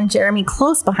lead, and Jeremy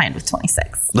close behind with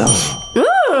 26. Ooh,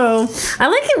 I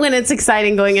like it when it's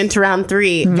exciting going into round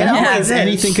 3. It always is.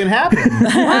 Anything can happen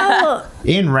Well,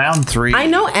 in round 3. I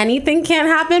know anything can't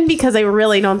happen because I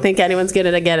really don't think anyone's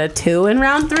going to get a 2 in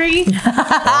round 3. But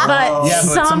Yeah,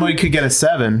 but somebody could get a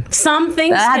 7. some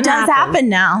things That can does happen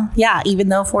now. Yeah, even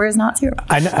though 4 is not 0.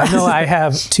 I know I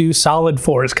have 2 solid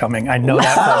 4s coming. I know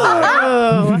that.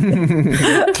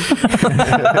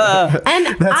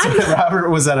 And That's Robert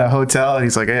was at a hotel and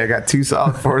he's like, hey, I got 2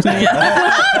 solid 4s.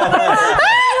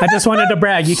 I just wanted to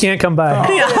brag. You can't come by.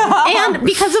 and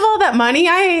because of all that money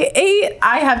I ate,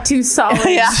 I have 2 solid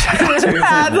That's what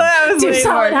I was 2 waiting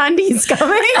solid for. Hundies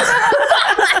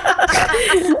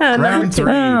coming. Round 3.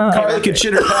 Carly could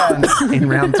shit her pants in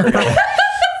round 3.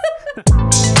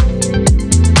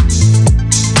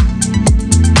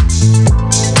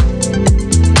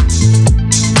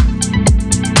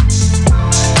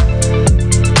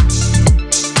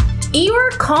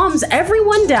 Eeyore calms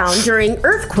everyone down during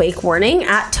earthquake warning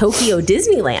at Tokyo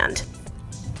Disneyland.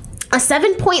 A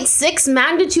 7.6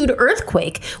 magnitude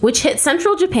earthquake, which hit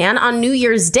central Japan on New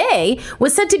Year's Day,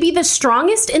 was said to be the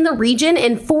strongest in the region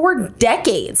in 4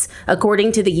 decades,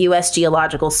 according to the U.S.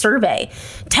 Geological Survey.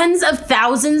 Tens of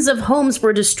thousands of homes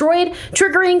were destroyed,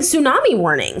 triggering tsunami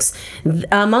warnings.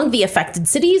 Among the affected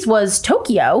cities was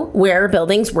Tokyo, where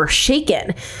buildings were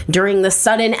shaken. During the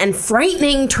sudden and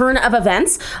frightening turn of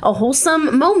events, a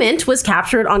wholesome moment was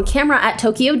captured on camera at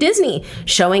Tokyo Disney,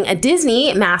 showing a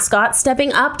Disney mascot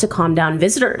stepping up to calm down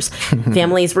visitors.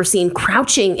 Families were seen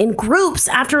crouching in groups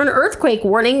after an earthquake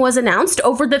warning was announced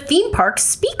over the theme park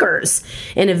speakers.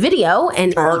 In a video,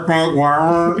 Earthquake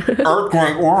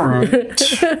warning.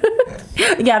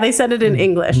 yeah, they said it in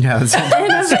English. Yeah,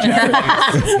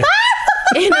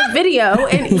 In a video,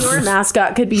 an Eeyore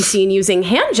mascot could be seen using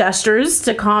hand gestures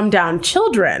to calm down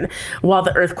children. While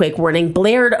the earthquake warning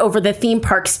blared over the theme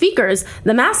park speakers,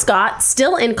 the mascot,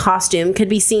 still in costume, could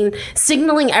be seen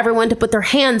signaling everyone to put their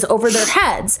hands over their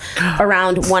heads.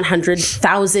 Around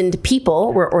 100,000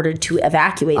 people were ordered to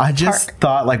evacuate the I just park.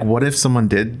 thought, like, what if someone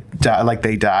did die, like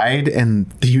they died and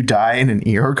you die in an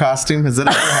Eeyore costume? Has that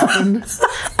ever happened?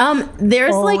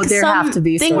 There's like there some have to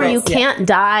be thing where you stories, yeah. can't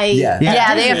die. Yeah.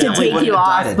 Yeah, they have to Disney take wouldn't you have died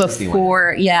off at Disneyland.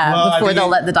 before, Well, I before think they'll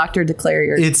let the doctor declare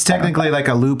your. It's technically like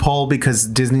a loophole because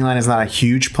Disneyland is not a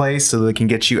huge place, so they can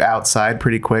get you outside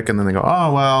pretty quick, and then they go,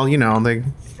 oh, well, you know, they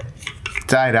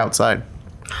died outside.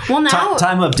 Well, now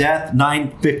Time of death,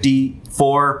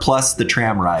 9:54 plus the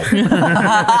tram ride.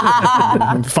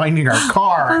 I'm finding our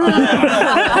car.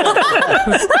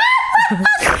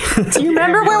 Do you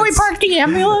remember where we parked the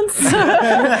ambulance?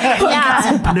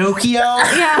 yeah, Pinocchio?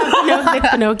 yeah,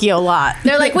 Pinocchio lot.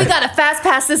 They're like, we gotta fast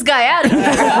pass this guy out of here.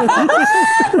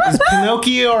 Is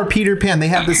Pinocchio or Peter Pan? They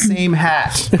have the same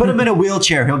hat. Put him in a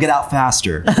wheelchair. He'll get out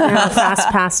faster. Fast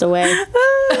passed away.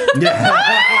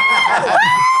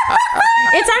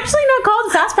 It's actually not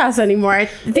called Fast Pass anymore. I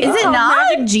think it's it called not?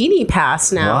 Magic Genie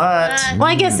Pass now. What? Well,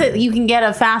 I guess you can get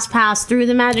a Fast Pass through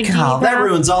the Magic Genie Oh, that Pass.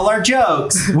 ruins all our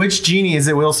jokes. Which genie is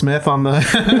it? Will Smith on the?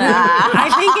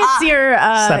 I think it's your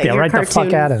Slap you your right the cartoon,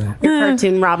 fuck out of it. your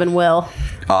cartoon Robin Will.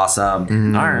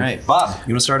 Awesome. All right, Bob,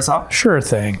 you want to start us off? Sure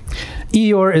thing.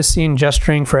 Eeyore is seen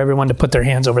gesturing for everyone to put their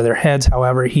hands over their heads.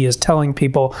 However, he is telling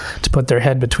people to put their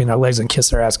head between their legs and kiss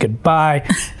their ass goodbye.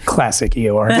 Classic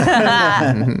Eeyore.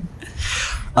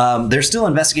 They're still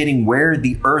investigating where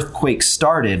the earthquake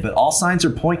started, but all signs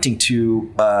are pointing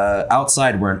to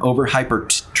outside where an overhyper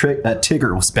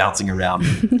Tigger was bouncing around.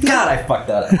 God, I fucked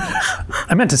that up.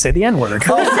 I meant to say the N-word.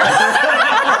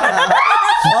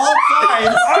 All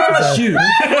signs. Oh, shoot.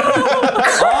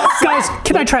 Guys,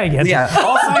 can I try again? Yeah,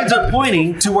 all signs are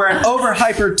pointing to where an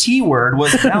overhyper T-word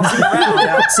was bouncing around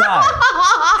outside.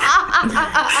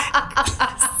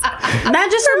 That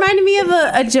just reminded me of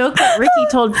a joke that Ricky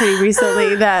told pretty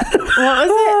recently. That what was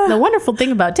it? The wonderful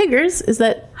thing about Tiggers is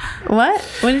that what?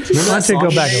 What did you say? Why don't you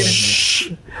go back over?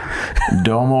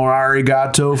 Domo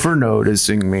arigato for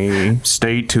noticing me.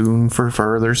 Stay tuned for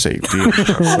further safety.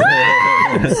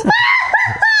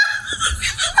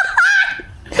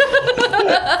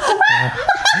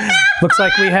 Looks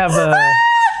like we have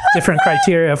different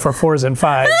criteria for 4s and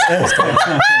 5s.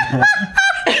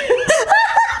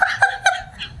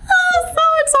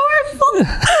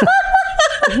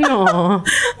 No.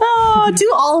 Oh,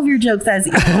 do all of your jokes as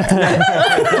you.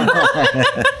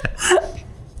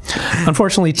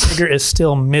 Unfortunately, Tigger is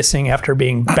still missing after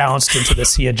being bounced into the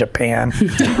Sea of Japan.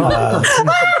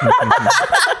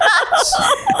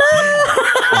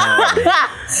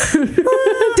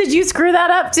 Did you screw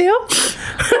that up too?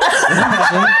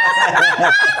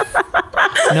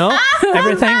 No,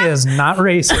 everything is not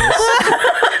racist.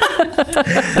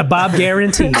 The Bob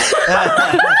guarantee.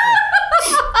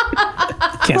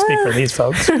 Can't speak for these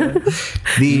folks.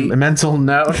 The mental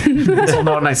note,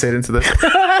 and I say it into this.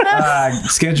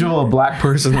 Schedule a black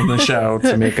person on the show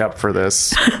to make up for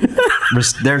this.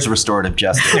 There's restorative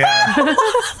justice. Yeah.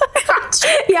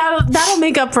 Yeah, that'll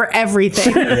make up for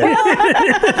everything.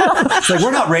 It's like,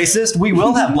 we're not racist. We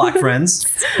will have black friends.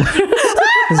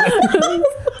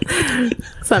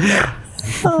 Someday.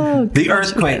 The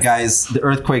earthquake, guys. The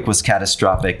earthquake was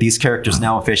catastrophic. These characters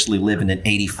now officially live in an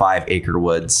 85-acre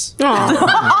woods. Oh,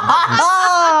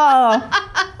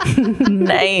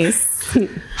 nice.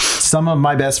 Some of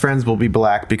my best friends will be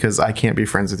black because I can't be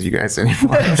friends with you guys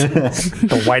anymore.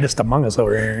 The whitest among us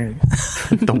over here.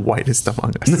 The whitest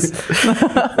among us.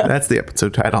 That's the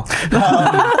episode title.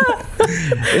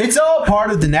 It's all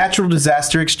part of the Natural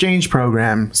Disaster Exchange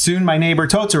Program. Soon my neighbor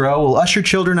Totoro will usher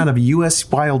children out of a U.S.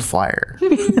 wildfire.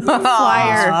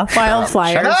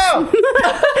 Wildfires. Shut up! You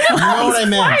know what I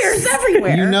meant. Fires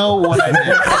everywhere. You know what I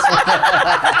meant.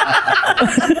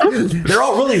 They're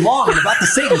all really long and about the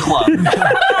Satan Club.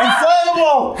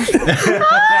 Inflatable!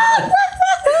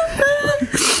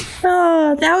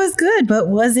 Oh, that was good, but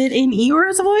was it in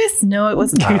Eeyore's voice? No, it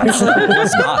was not. It was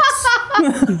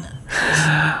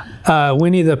not.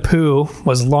 Winnie the Pooh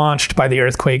was launched by the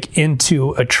earthquake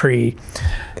into a tree.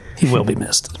 He will be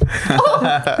missed. Died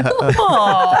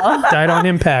on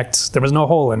impact. There was no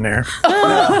hole in there.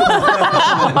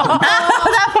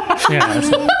 Yeah.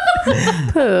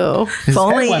 Pooh. His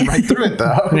head went right through it,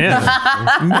 though.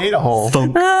 Yeah. Made a hole.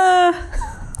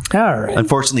 All right.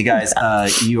 Unfortunately, guys,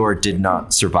 Eeyore did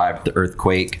not survive the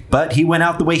earthquake, but he went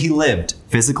out the way he lived,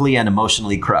 physically and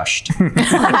emotionally crushed.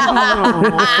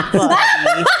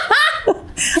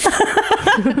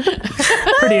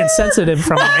 Pretty insensitive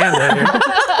from Amanda.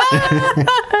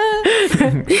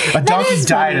 A donkey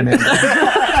died in it.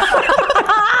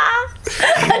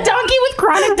 A donkey with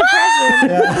chronic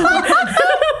depression.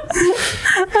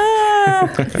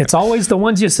 It's always the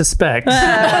ones you suspect.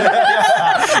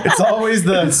 It's always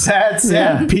the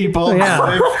sad people.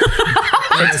 Yeah.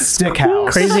 It's a stick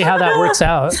house. Crazy how that works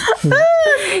out.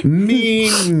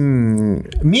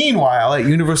 Meanwhile, at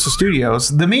Universal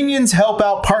Studios, the Minions help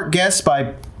out park guests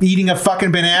by eating a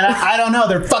fucking banana. I don't know.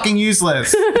 They're fucking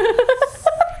useless.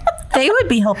 They would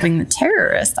be helping the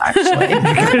terrorists, actually. Yeah,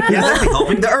 they'd be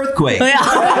helping the earthquake.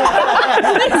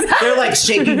 They're like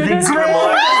shaking things in their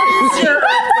lives. It's your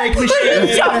earthquake machine.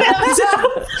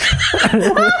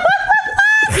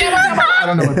 I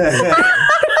don't know what that is.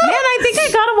 Man, I think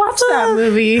I gotta watch that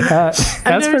movie. That's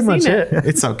never pretty much seen it.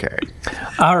 It's okay.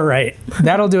 All right.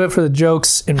 That'll do it for the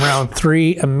jokes in round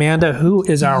 3. Amanda, who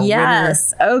is our winner?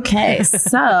 Yes. Okay.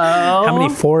 So. How many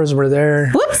 4s were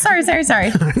there? Whoops. Sorry. That's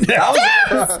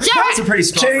a pretty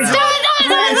strong round.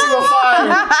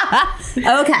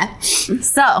 Okay.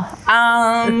 So,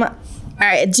 all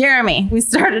right, Jeremy. We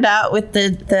started out with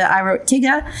the I wrote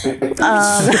Tiga.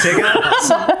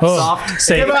 Soft.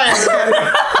 Say, Goodbye,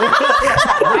 everybody.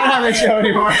 I don't have a show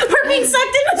anymore. We're being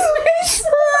sucked into space.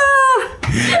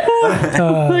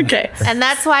 Okay. And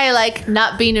that's why I like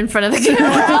not being in front of the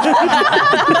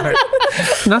camera.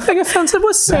 Nothing offensive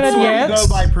was said yet. Go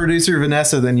by producer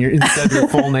Vanessa then instead of your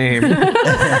full name. Okay,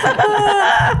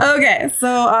 so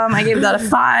I gave that a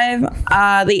 5.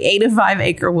 The 8 of 5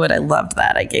 Acre Wood, I loved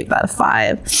that. I gave that a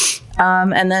 5.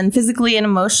 And then physically and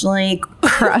emotionally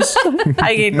crushed,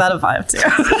 I gave that a 5 too.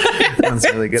 Sounds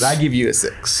really good. I give you a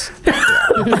 6.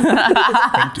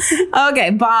 Okay,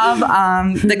 Bob,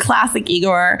 the classic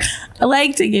Igor, I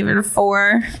liked. I gave it a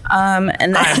 4. And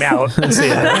then, I'm out. Let's see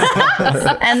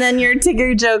that. and then your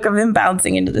Tigger joke of him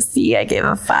bouncing into the sea, I gave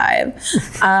a 5.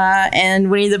 And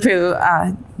Winnie the Pooh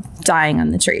dying on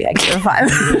the tree, I gave a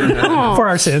 5. For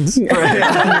our sins.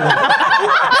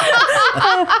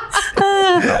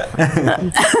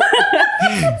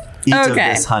 Eat of Okay.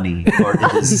 this honey, or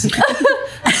it is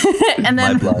And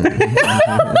my then blood.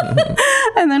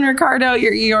 And then Ricardo,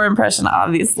 your Eeyore impression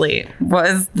obviously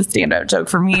was the standout joke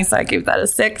for me, so I gave that a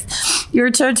 6.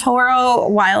 Your Totoro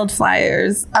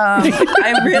wildfires.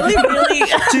 I really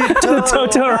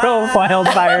Totoro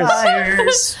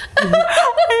wildfires.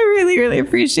 I really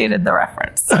appreciated the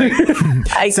reference.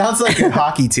 Sounds like a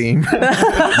hockey team.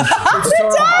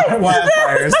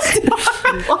 Wildfires.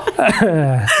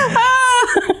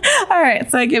 All right,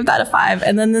 so I give that a 5.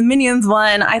 And then the Minions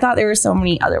one, I thought there were so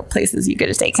many other places you could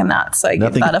have taken that, so I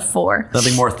give that a 4.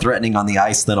 Nothing more threatening on the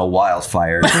ice than a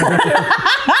wildfire.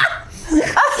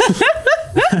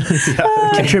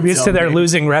 Contributes to their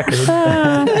losing record.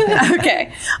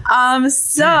 Okay,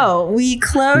 so we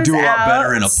close Do a lot out.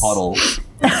 better in a puddle.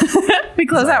 We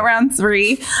close out round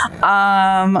 3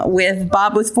 with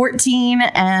Bob with 14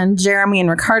 and Jeremy and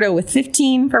Ricardo with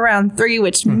 15 for round 3,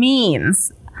 which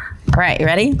means, all right, you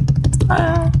ready?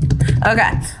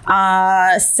 Okay.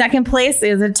 Second place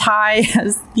is a tie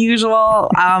as usual.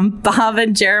 Bob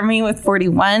and Jeremy with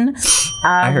 41.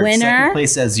 I heard Winner. second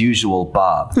place as usual,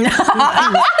 Bob.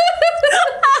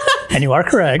 And you are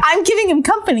correct. I'm giving him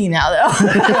company now, though.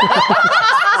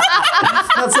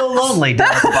 Not so lonely down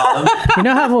at the bottom. You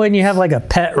know how when you have like a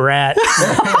pet rat?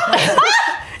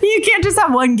 You can't just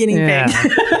have one guinea Yeah.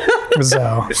 pig.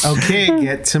 So, Okay,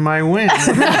 get to my win.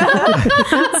 So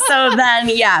then,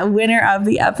 yeah, winner of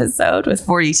the episode with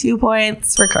 42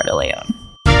 points, Ricardo Leone.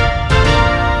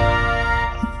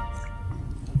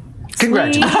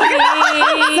 Congratulations.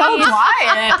 So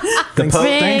quiet.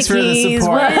 Thanks for the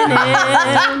support.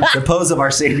 The pose of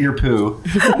our savior Pooh.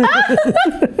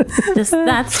 Just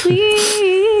that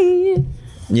sweet.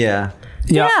 Yeah.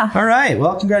 Yeah. All right.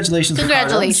 Well, congratulations. Ricardo.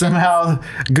 Congratulations. Somehow,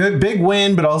 good big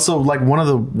win, but also like one of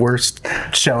the worst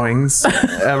showings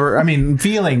ever. I mean,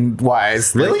 feeling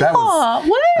wise, Really? that was. Aw,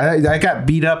 what? I got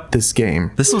beat up this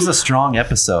game. This was a strong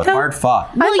episode. Hard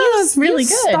fought. Well, you was really you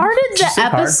good. started Did you the say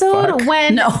hard episode fuck?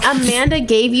 when No. Amanda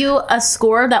gave you a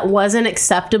score that wasn't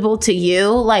acceptable to you.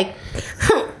 Like,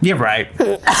 You're right.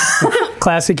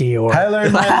 classic Eeyore. I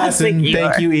learned my Classic lesson. Eeyore.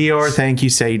 Thank you, Eeyore. Thank you,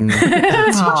 Satan, for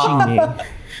teaching me.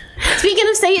 speaking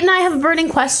of Satan, I have a burning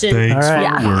question. All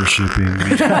right. Worshipping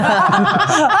me.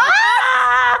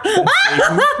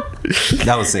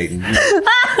 That was Satan.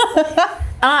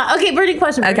 Okay, burning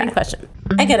question. Burning Okay. question.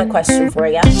 I got a question for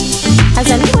you.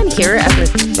 Has anyone here ever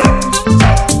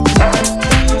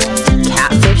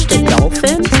catfished a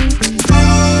dolphin?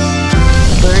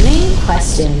 Burning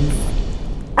question.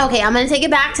 Okay, I'm going to take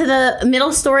it back to the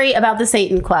middle story about the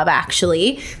Satan Club,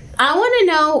 actually. I want to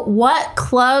know what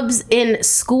clubs in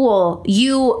school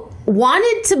you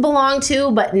wanted to belong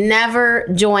to but never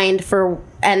joined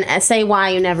and say why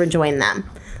you never joined them.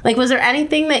 Like, was there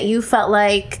anything that you felt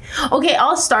like, okay,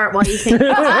 I'll start while you think.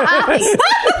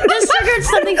 This triggered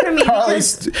something for me.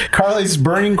 Because, Carly's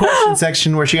burning question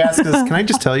section where she asks us, "Can I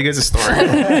just tell you guys a story?"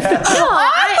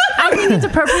 I think it's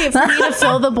appropriate for me to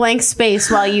fill the blank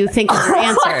space while you think of your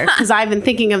answer. Because I've been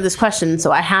thinking of this question,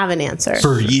 so I have an answer.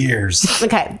 For years.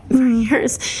 Okay, for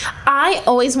years. I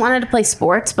always wanted to play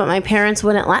sports, but my parents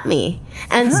wouldn't let me.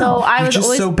 And so I You're was just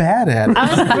always so bad at it.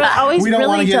 I was always We don't really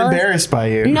want to get jealous. embarrassed by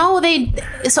you. No,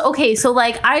 so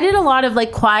like I did a lot of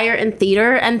like choir and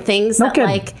theater and things that kidding.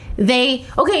 like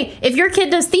if your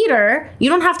kid does theater, you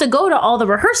don't have to go to all the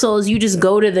rehearsals, you just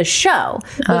go to the show.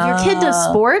 But if your kid does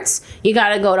sports, you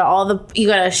gotta go to you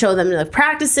gotta show them the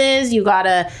practices, you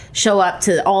gotta show up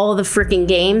to all the freaking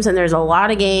games, and there's a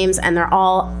lot of games and they're not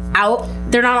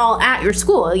all at your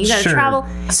school. You gotta Sure. travel.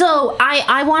 So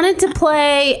I wanted to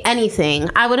play anything.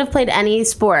 I would have played any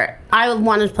sport. I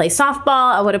wanted to play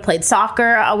softball. I would have played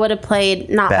soccer. I would have played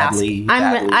Badly.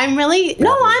 I'm really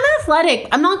no. I'm athletic.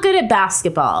 I'm not good at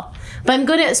basketball, but I'm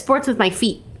good at sports with my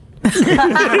feet.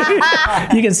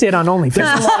 You can see it on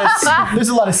OnlyFans. There's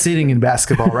a lot of sitting in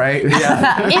basketball, right?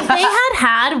 Yeah. If they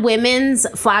had women's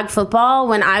flag football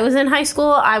when I was in high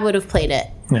school, I would have played it.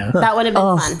 Yeah. That would have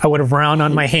been fun. I would have run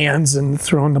on my hands and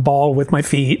thrown the ball with my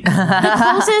feet. The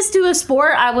closest to a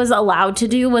sport I was allowed to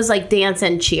do was like dance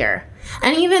and cheer.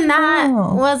 And even that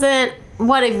wasn't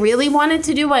what I really wanted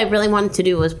to do. What I really wanted to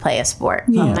do was play a sport.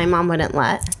 But my mom wouldn't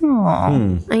let.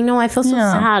 I know, I feel so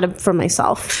sad for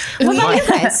myself. What about you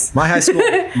guys? My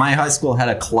high school had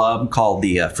a club called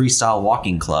the Freestyle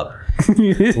Walking Club.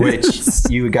 Which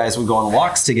you guys would go on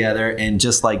walks together and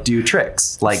just like do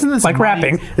tricks like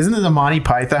rapping. Isn't this a Monty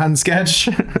Python sketch?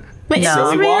 Wait, No. is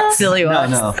this real? Silly walks.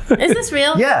 No. Is this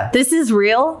real? Yeah. This is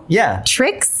real? Yeah.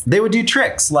 Tricks? They would do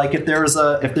tricks. Like if there was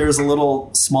a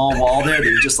little small wall there,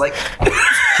 they would just like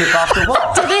kick off the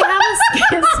wall. Do they have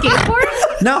a skateboard?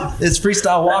 No, it's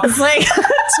freestyle walking. It's like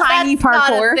tiny That's not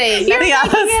a parkour. thing. You're making it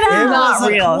up. It Not was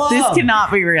a real. club. This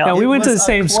cannot be real. Yeah, we went to the was a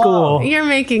same club. school. You're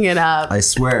making it up. I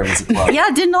swear it was a club. Yeah,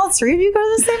 didn't all three of you go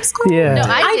to the same school? Yeah. No,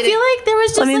 I didn't. feel like there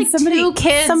was just like two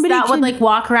kids that would like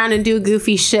walk around and do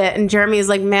goofy shit, and Jeremy is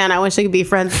like, man, I wish I could be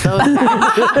friends with those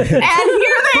guys. And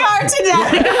here they are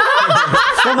today.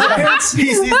 Well, my parents,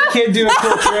 he sees the kid do a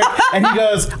cool trick, and he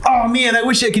goes, "Oh man, I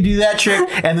wish I could do that trick."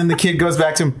 And then the kid goes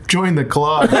back to him, "Join the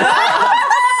club."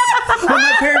 But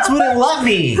my parents wouldn't let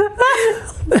me. They're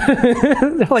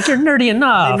like, you're nerdy They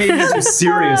enough. made me do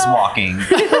serious walking.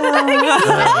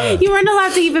 You weren't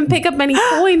allowed to even pick up any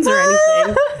coins or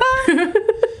anything.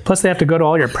 Plus, they have to go to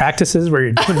all your practices where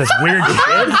you're doing this weird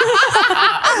shit.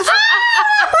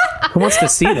 Who wants to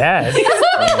see that? Good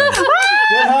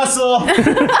hustle.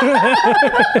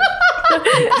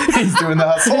 He's doing the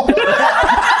hustle.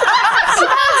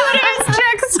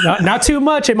 Not too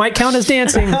much. It might count as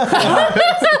dancing. That's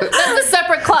a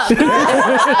separate club.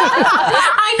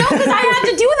 I know, because I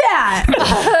had to do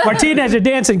that. Martinez, you're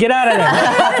dancing. Get out of there.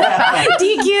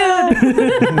 DQ'd.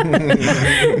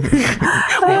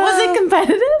 Wait, was it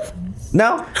competitive?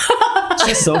 No, it's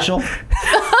just social.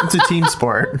 It's a team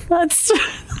sport. You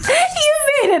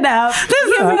made it up.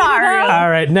 This is not real. All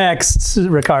right, next,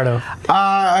 Ricardo.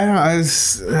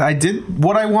 I did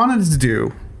what I wanted to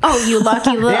do. Oh, you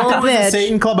lucky little If there was a bitch.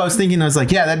 Satan club, I was thinking, I was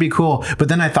like, yeah, that'd be cool. But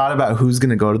then I thought about who's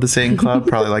going to go to the Satan club.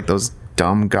 Probably like those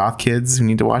dumb goth kids who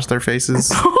need to wash their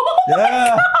faces.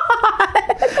 Yeah.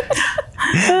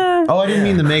 Oh, I didn't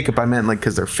mean the makeup. I meant like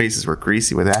because their faces were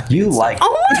greasy with that. You liked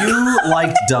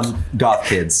dumb goth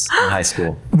kids in high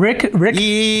school. Rick.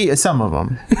 Some of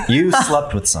them. You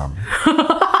slept with some.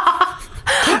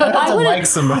 I would like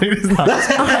somebody who's not.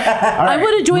 I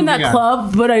would have joined that moving on.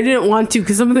 club, but I didn't want to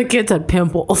because some of the kids had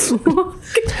pimples.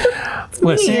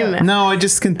 Listen, Mean. No, I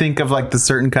just can think of like the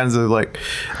certain kinds of like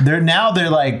they're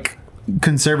like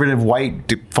conservative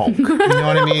white folk. You know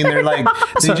what I mean? They're like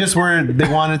they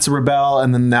wanted to rebel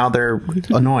and then now they're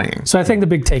annoying. so I think the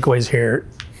big takeaways here.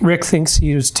 Rick thinks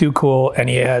he was too cool and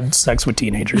he had sex with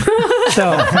teenagers.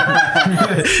 So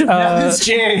Nothing's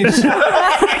changed.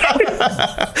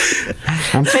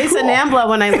 Face of Nambla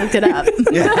when I looked it up.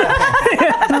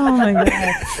 Oh my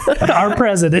god. our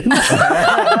president.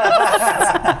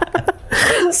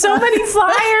 So many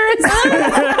flyers.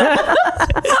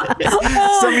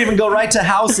 Some even go right to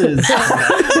houses.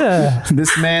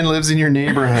 This man lives in your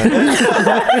neighborhood.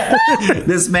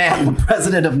 This man, the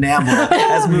president of NAMBLA,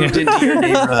 has moved into your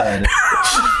neighborhood.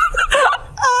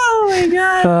 Oh my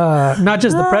god. Not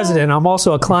just the president. I'm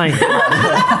also a client.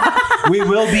 We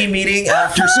will be meeting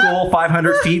after school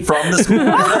 500 feet from the school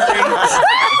building.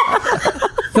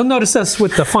 You'll notice us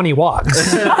with the funny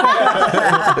walks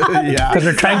Yeah. because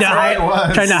we're trying to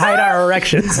hide our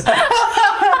erections.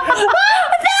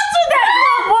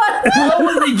 How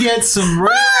would we get some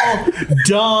real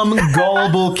dumb,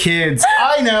 gullible kids?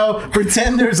 I know.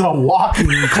 Pretend there's a walking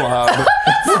club.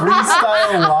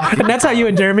 Freestyle walking. And that's how you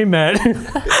and Jeremy met.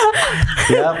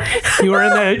 Yep, You were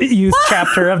in the youth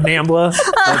chapter of NAMBLA.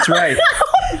 that's right.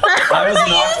 I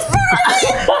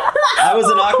was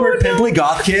an awkward, pimply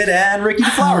goth kid and Ricky the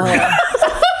Flower Guy.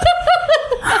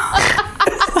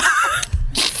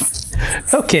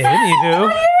 Okay, anywho. A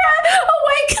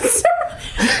white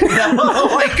conservative. I'm a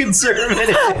white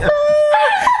conservative.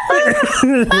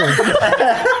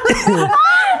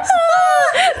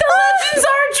 The legends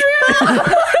are true.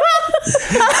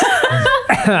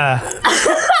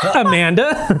 Amanda.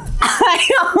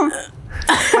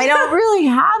 I don't really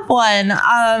have one.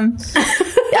 I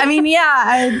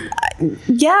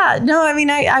mean,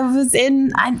 I was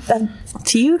in a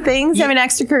few things. I mean,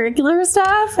 extracurricular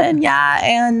stuff, and Yeah,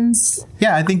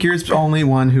 I think you're the only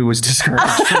one who was discouraged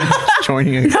from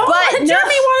joining a but Jeremy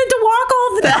wanted to walk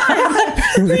all the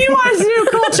time. he wants to do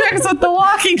cool tricks with the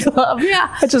walking club. club.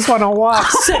 Yeah. I just want to walk,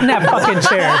 sit in that fucking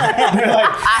chair. They're like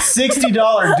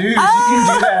 $60 dues. You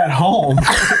can do that at home.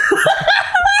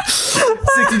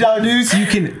 $60 dues. You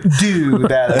can do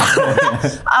that at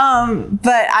home.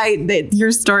 But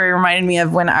your story reminded me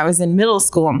of when I was in middle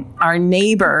school. Our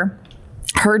neighbor,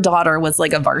 her daughter was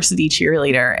like a varsity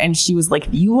cheerleader, and she was like,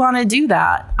 "You want to do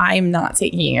that? I'm not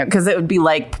taking it," because it would be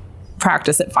like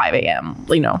practice at 5 a.m.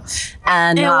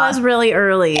 And it was really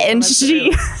early. And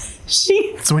she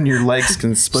It's when your legs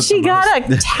can split. She got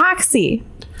a taxi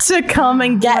to come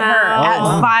and get her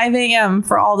at 5 a.m.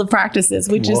 for all the practices,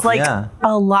 which is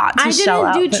a lot to shell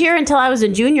out. I didn't do cheer until I was a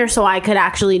junior, so I could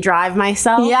actually drive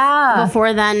myself. Yeah.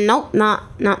 Before then, nope,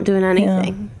 not doing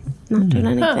anything. Yeah. Not doing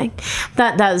anything.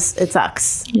 It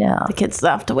sucks. Yeah. The kids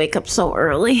have to wake up so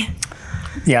early.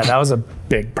 Yeah, that was a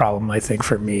big problem, I think,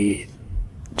 for me,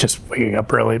 just waking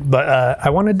up early. But I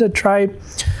wanted to try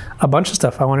a bunch of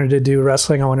stuff. I wanted to do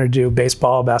wrestling. I wanted to do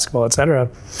baseball, basketball, etc.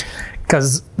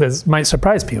 Because this might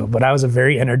surprise people, but I was a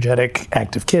very energetic,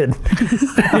 active kid.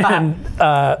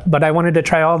 But I wanted to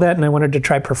try all that, and I wanted to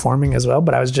try performing as well.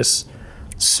 But I was just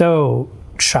so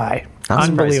shy.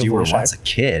 I'm surprised you were shy. once a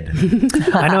kid.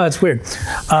 I know, it's weird.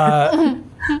 I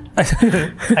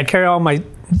carry all my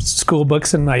school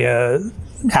books in my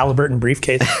Halliburton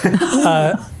briefcase.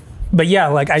 But yeah,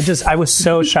 I was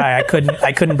so shy. I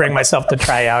couldn't bring myself to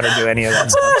try out or do any of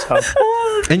that stuff.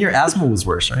 So. And your asthma was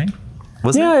worse, right?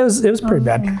 Wasn't it? It was pretty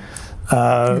bad.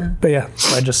 But yeah,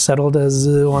 so I just settled as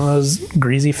one of those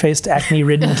greasy-faced,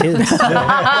 acne-ridden kids.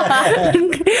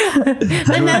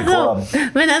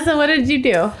 Vanessa, what did you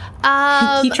do?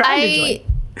 To join.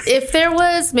 If there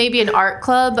was maybe an art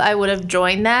club, I would have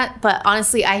joined that. But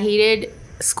honestly, I hated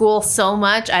school so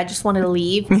much, I just wanted to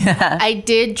leave. Yeah. I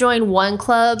did join one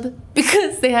club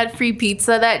because they had free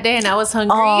pizza that day and I was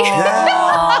hungry.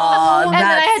 And then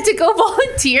I had to go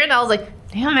volunteer and I was like,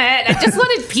 damn it, I just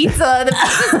wanted pizza. The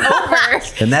pizza's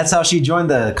over. And that's how she joined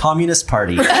the Communist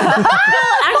Party.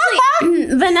 Actually,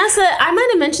 Vanessa, I might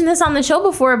have mentioned this on the show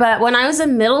before, but when I was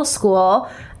in middle school,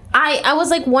 I was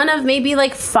like one of maybe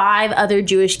like 5 other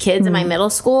Jewish kids in my middle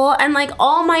school. And like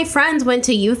all my friends went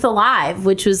to Youth Alive,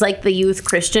 which was like the youth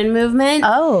Christian movement.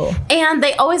 Oh. And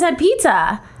they always had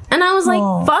pizza. And I was like,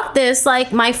 fuck this.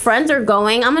 Like, my friends are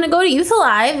going. I'm going to go to Youth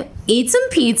Alive, eat some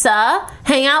pizza,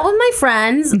 hang out with my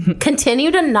friends,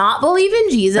 continue to not believe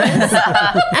in Jesus,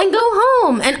 and go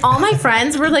home. And all my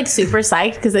friends were like super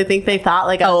psyched because I think they thought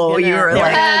like, you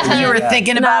were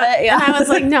thinking about it. Yeah. And I was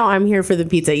like, no, I'm here for the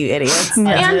pizza, you idiots.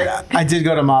 I did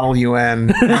go to Model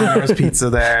UN. There was pizza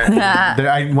there.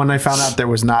 When I found out there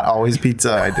was not always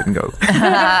pizza, I didn't go.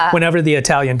 Whenever the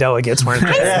Italian delegates weren't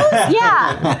there.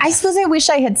 I suppose I wish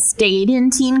I had stayed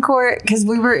in teen court because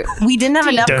we didn't have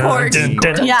enough court.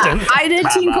 I did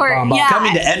teen court.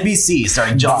 Coming to NBC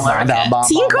starring John Larroquette.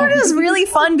 Teen court is really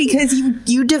fun because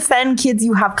you defend kids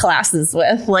you have classes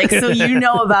with, so you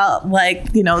know about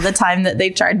the time that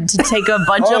they tried to take a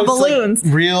bunch of balloons.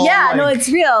 Like real? Yeah, no, it's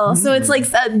real. So it's like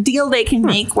a deal they can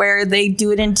make where they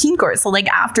do it in teen court. So like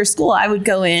after school, I would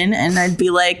go in and I'd be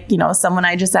like, someone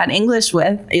I just had English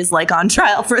with is like on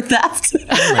trial for theft.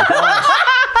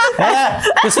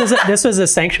 This was a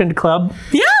sanctioned club?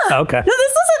 Yeah. Okay. No,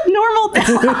 this is a normal thing.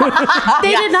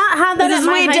 They did not have that at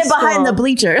my high school. Behind the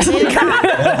bleachers.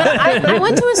 I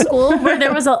went to a school where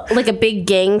there was a big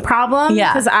gang problem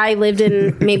because I lived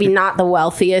in maybe not the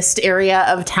wealthiest area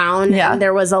of town. Yeah. And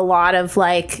there was a lot of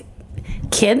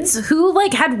kids who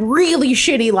had really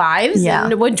shitty lives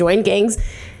and would join gangs.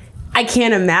 I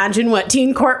can't imagine what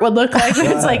teen court would look like.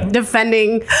 It's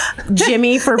defending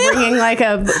Jimmy for bringing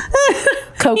a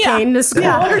cocaine to school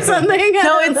or something.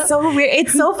 No, it's so weird.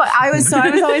 It's so fun. I was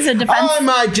always a defense. I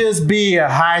might just be a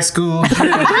high school kid.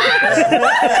 I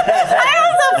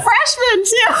was a freshman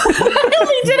too.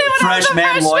 We did it when freshman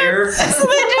I was a freshman. Lawyer. So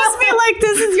they just be like,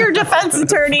 "This is your defense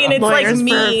attorney," and it's Lawyers like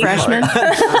me, freshman.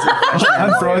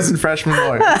 Unfrozen freshman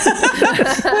lawyer.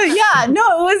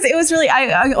 It was really.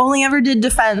 I only ever did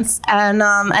defense, and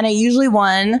I usually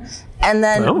won. And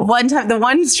then one time, the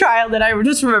one trial that I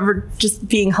just remember just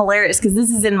being hilarious, because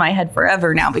this is in my head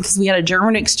forever now, because we had a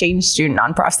German exchange student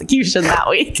on prosecution that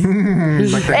week. And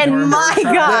my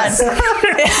God.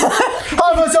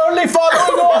 I was only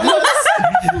following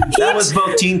orders. That was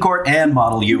both teen court and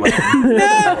model UN.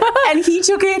 And he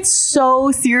took it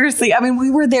so seriously. I mean,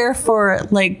 we were there for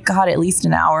like, God, at least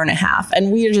an hour and a half.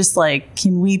 And we were just like,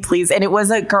 can we please? And it was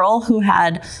a girl who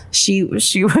had, she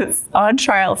was on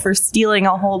trial for stealing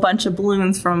a whole bunch of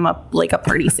balloons from a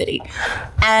party city.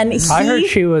 And I heard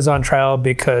she was on trial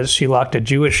because she locked a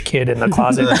Jewish kid in the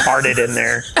closet and farted in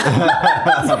there.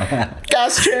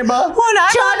 Gas chamber. when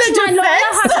I got the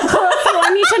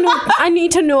I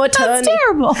need to know attorney. That's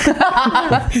terrible.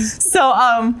 So,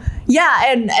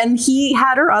 yeah, and he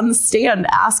had her on the stand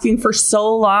asking for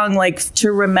so long, like,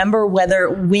 to remember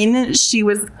when she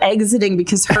was exiting,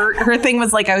 because her thing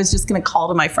was like, I was just going to call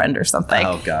to my friend or something.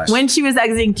 Oh, gosh. When she was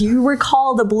exiting, do you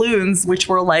recall the balloons, which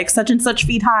were like such and such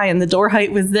feet high, and the door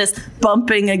height was this,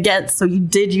 bumping against, so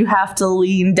you have to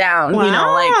lean down, Wow. you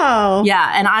know, like,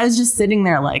 yeah. And I was just sitting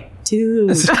there like,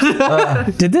 dude.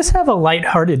 Did this have a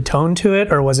lighthearted tone to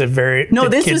it, or was it very? No,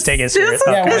 did this kids was- take it this serious?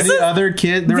 was- Yeah, This were the is other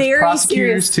kid? There was very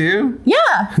prosecutors too.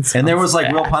 Yeah. And there was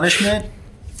like real punishment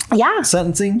Yeah.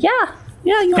 sentencing. Yeah.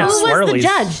 Yeah. You Yeah, know, Who was the swirlies.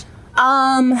 judge?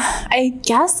 I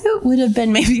guess it would have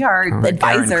been maybe our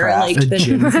advisor, Kraft. like A the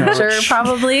gym coach. teacher,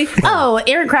 probably. Oh,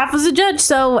 Aaron Kraft was a judge,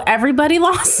 so everybody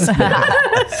lost.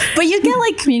 But you get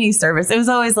like community service. It was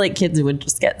always like kids who would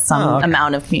just get some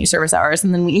amount of community service hours,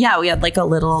 and then we had like a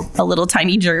little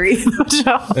tiny jury.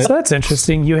 So that's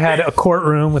interesting. You had a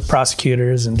courtroom with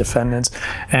prosecutors and defendants,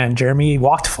 and Jeremy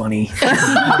walked funny.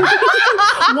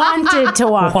 Wanted to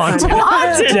walk.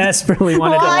 Desperately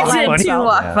wanted to walk Wanted funny. to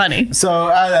walk funny.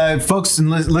 So, folks and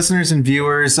listeners and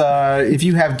viewers, if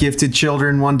you have gifted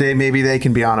children, one day maybe they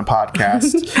can be on a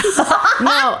podcast.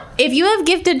 No, if you have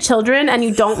gifted children and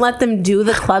you don't let them do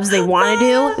the clubs they want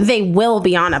to do, they will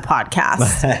be on a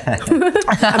podcast.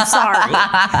 I'm sorry.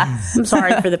 I'm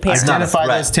sorry for the parents. not a Identify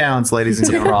threat. those talents, ladies and It's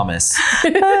a gentlemen. promise.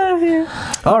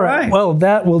 All right. Well,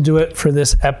 that will do it for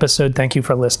this episode. Thank you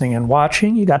for listening and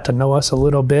watching. You got to know us a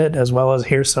little bit, as well as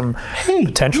hear some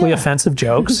potentially offensive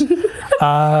jokes.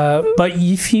 But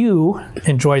if you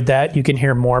enjoyed that, you can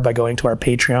hear more by going to our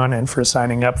Patreon. And for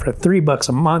signing up for $3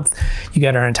 a month, you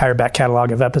get our entire back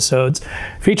catalog of episodes,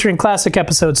 featuring classic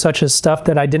episodes such as stuff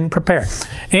that I didn't prepare.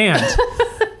 And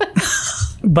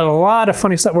but a lot of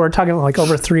funny stuff. We're talking like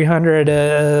over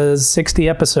 360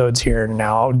 episodes here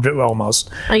now,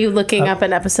 almost. Are you looking up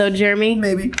an episode, Jeremy?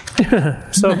 Maybe.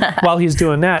 So while he's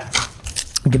doing that,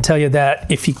 I can tell you that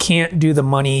if you can't do the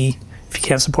money, if you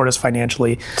can't support us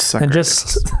financially, Sucker then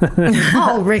just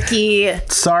Oh, Ricky.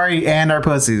 Sorry, and our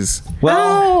pussies.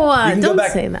 Well, Oh, you can go don't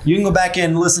back. say that. You can go back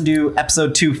and listen to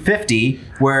episode 250,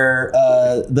 where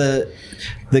the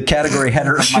category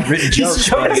header of my written jokes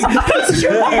was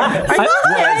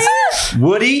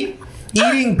Woody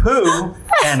eating poo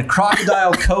and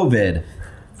crocodile COVID.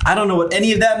 I don't know what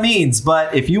any of that means,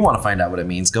 but if you want to find out what it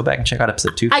means, go back and check out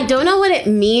episode 2. I don't know what it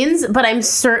means, but I'm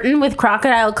certain with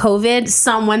crocodile COVID,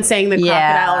 someone sang the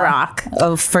crocodile rock.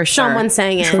 Oh, for sure. Someone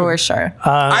sang it. For sure.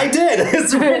 I did.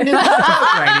 It's written in the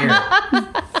book right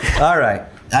here. All right.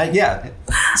 Yeah.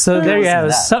 so there you Listen have to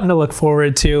that. something to look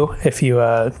forward to if you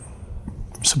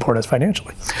support us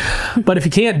financially. But if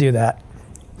you can't do that,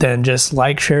 then just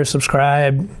like, share,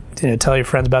 subscribe, tell your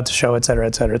friends about the show, et cetera,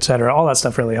 et cetera, et cetera. All that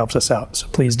stuff really helps us out. So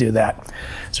please do that.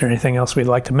 Is there anything else we'd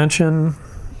like to mention?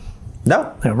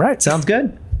 No. All right. Sounds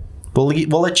good. We'll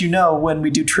let you know when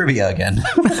we do trivia again.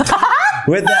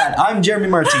 With that, I'm Jeremy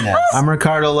Martinez. I'm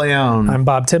Ricardo Leon. I'm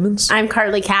Bob Timmons. I'm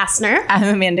Carly Kastner. I'm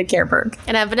Amanda Kerberg.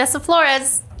 And I'm Vanessa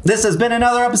Flores. This has been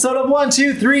another episode of 1,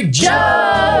 2, 3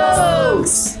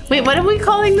 Jokes. Wait, what are we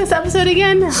calling this episode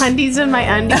again? Hundies and My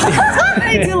Undies?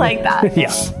 I do like that.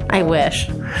 Yeah. I wish.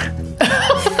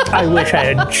 I wish I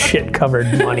had shit covered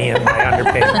money in my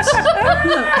underpants.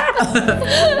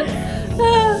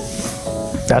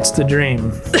 That's the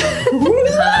dream.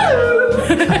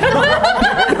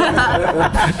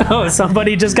 Oh,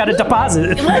 somebody just got a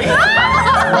deposit.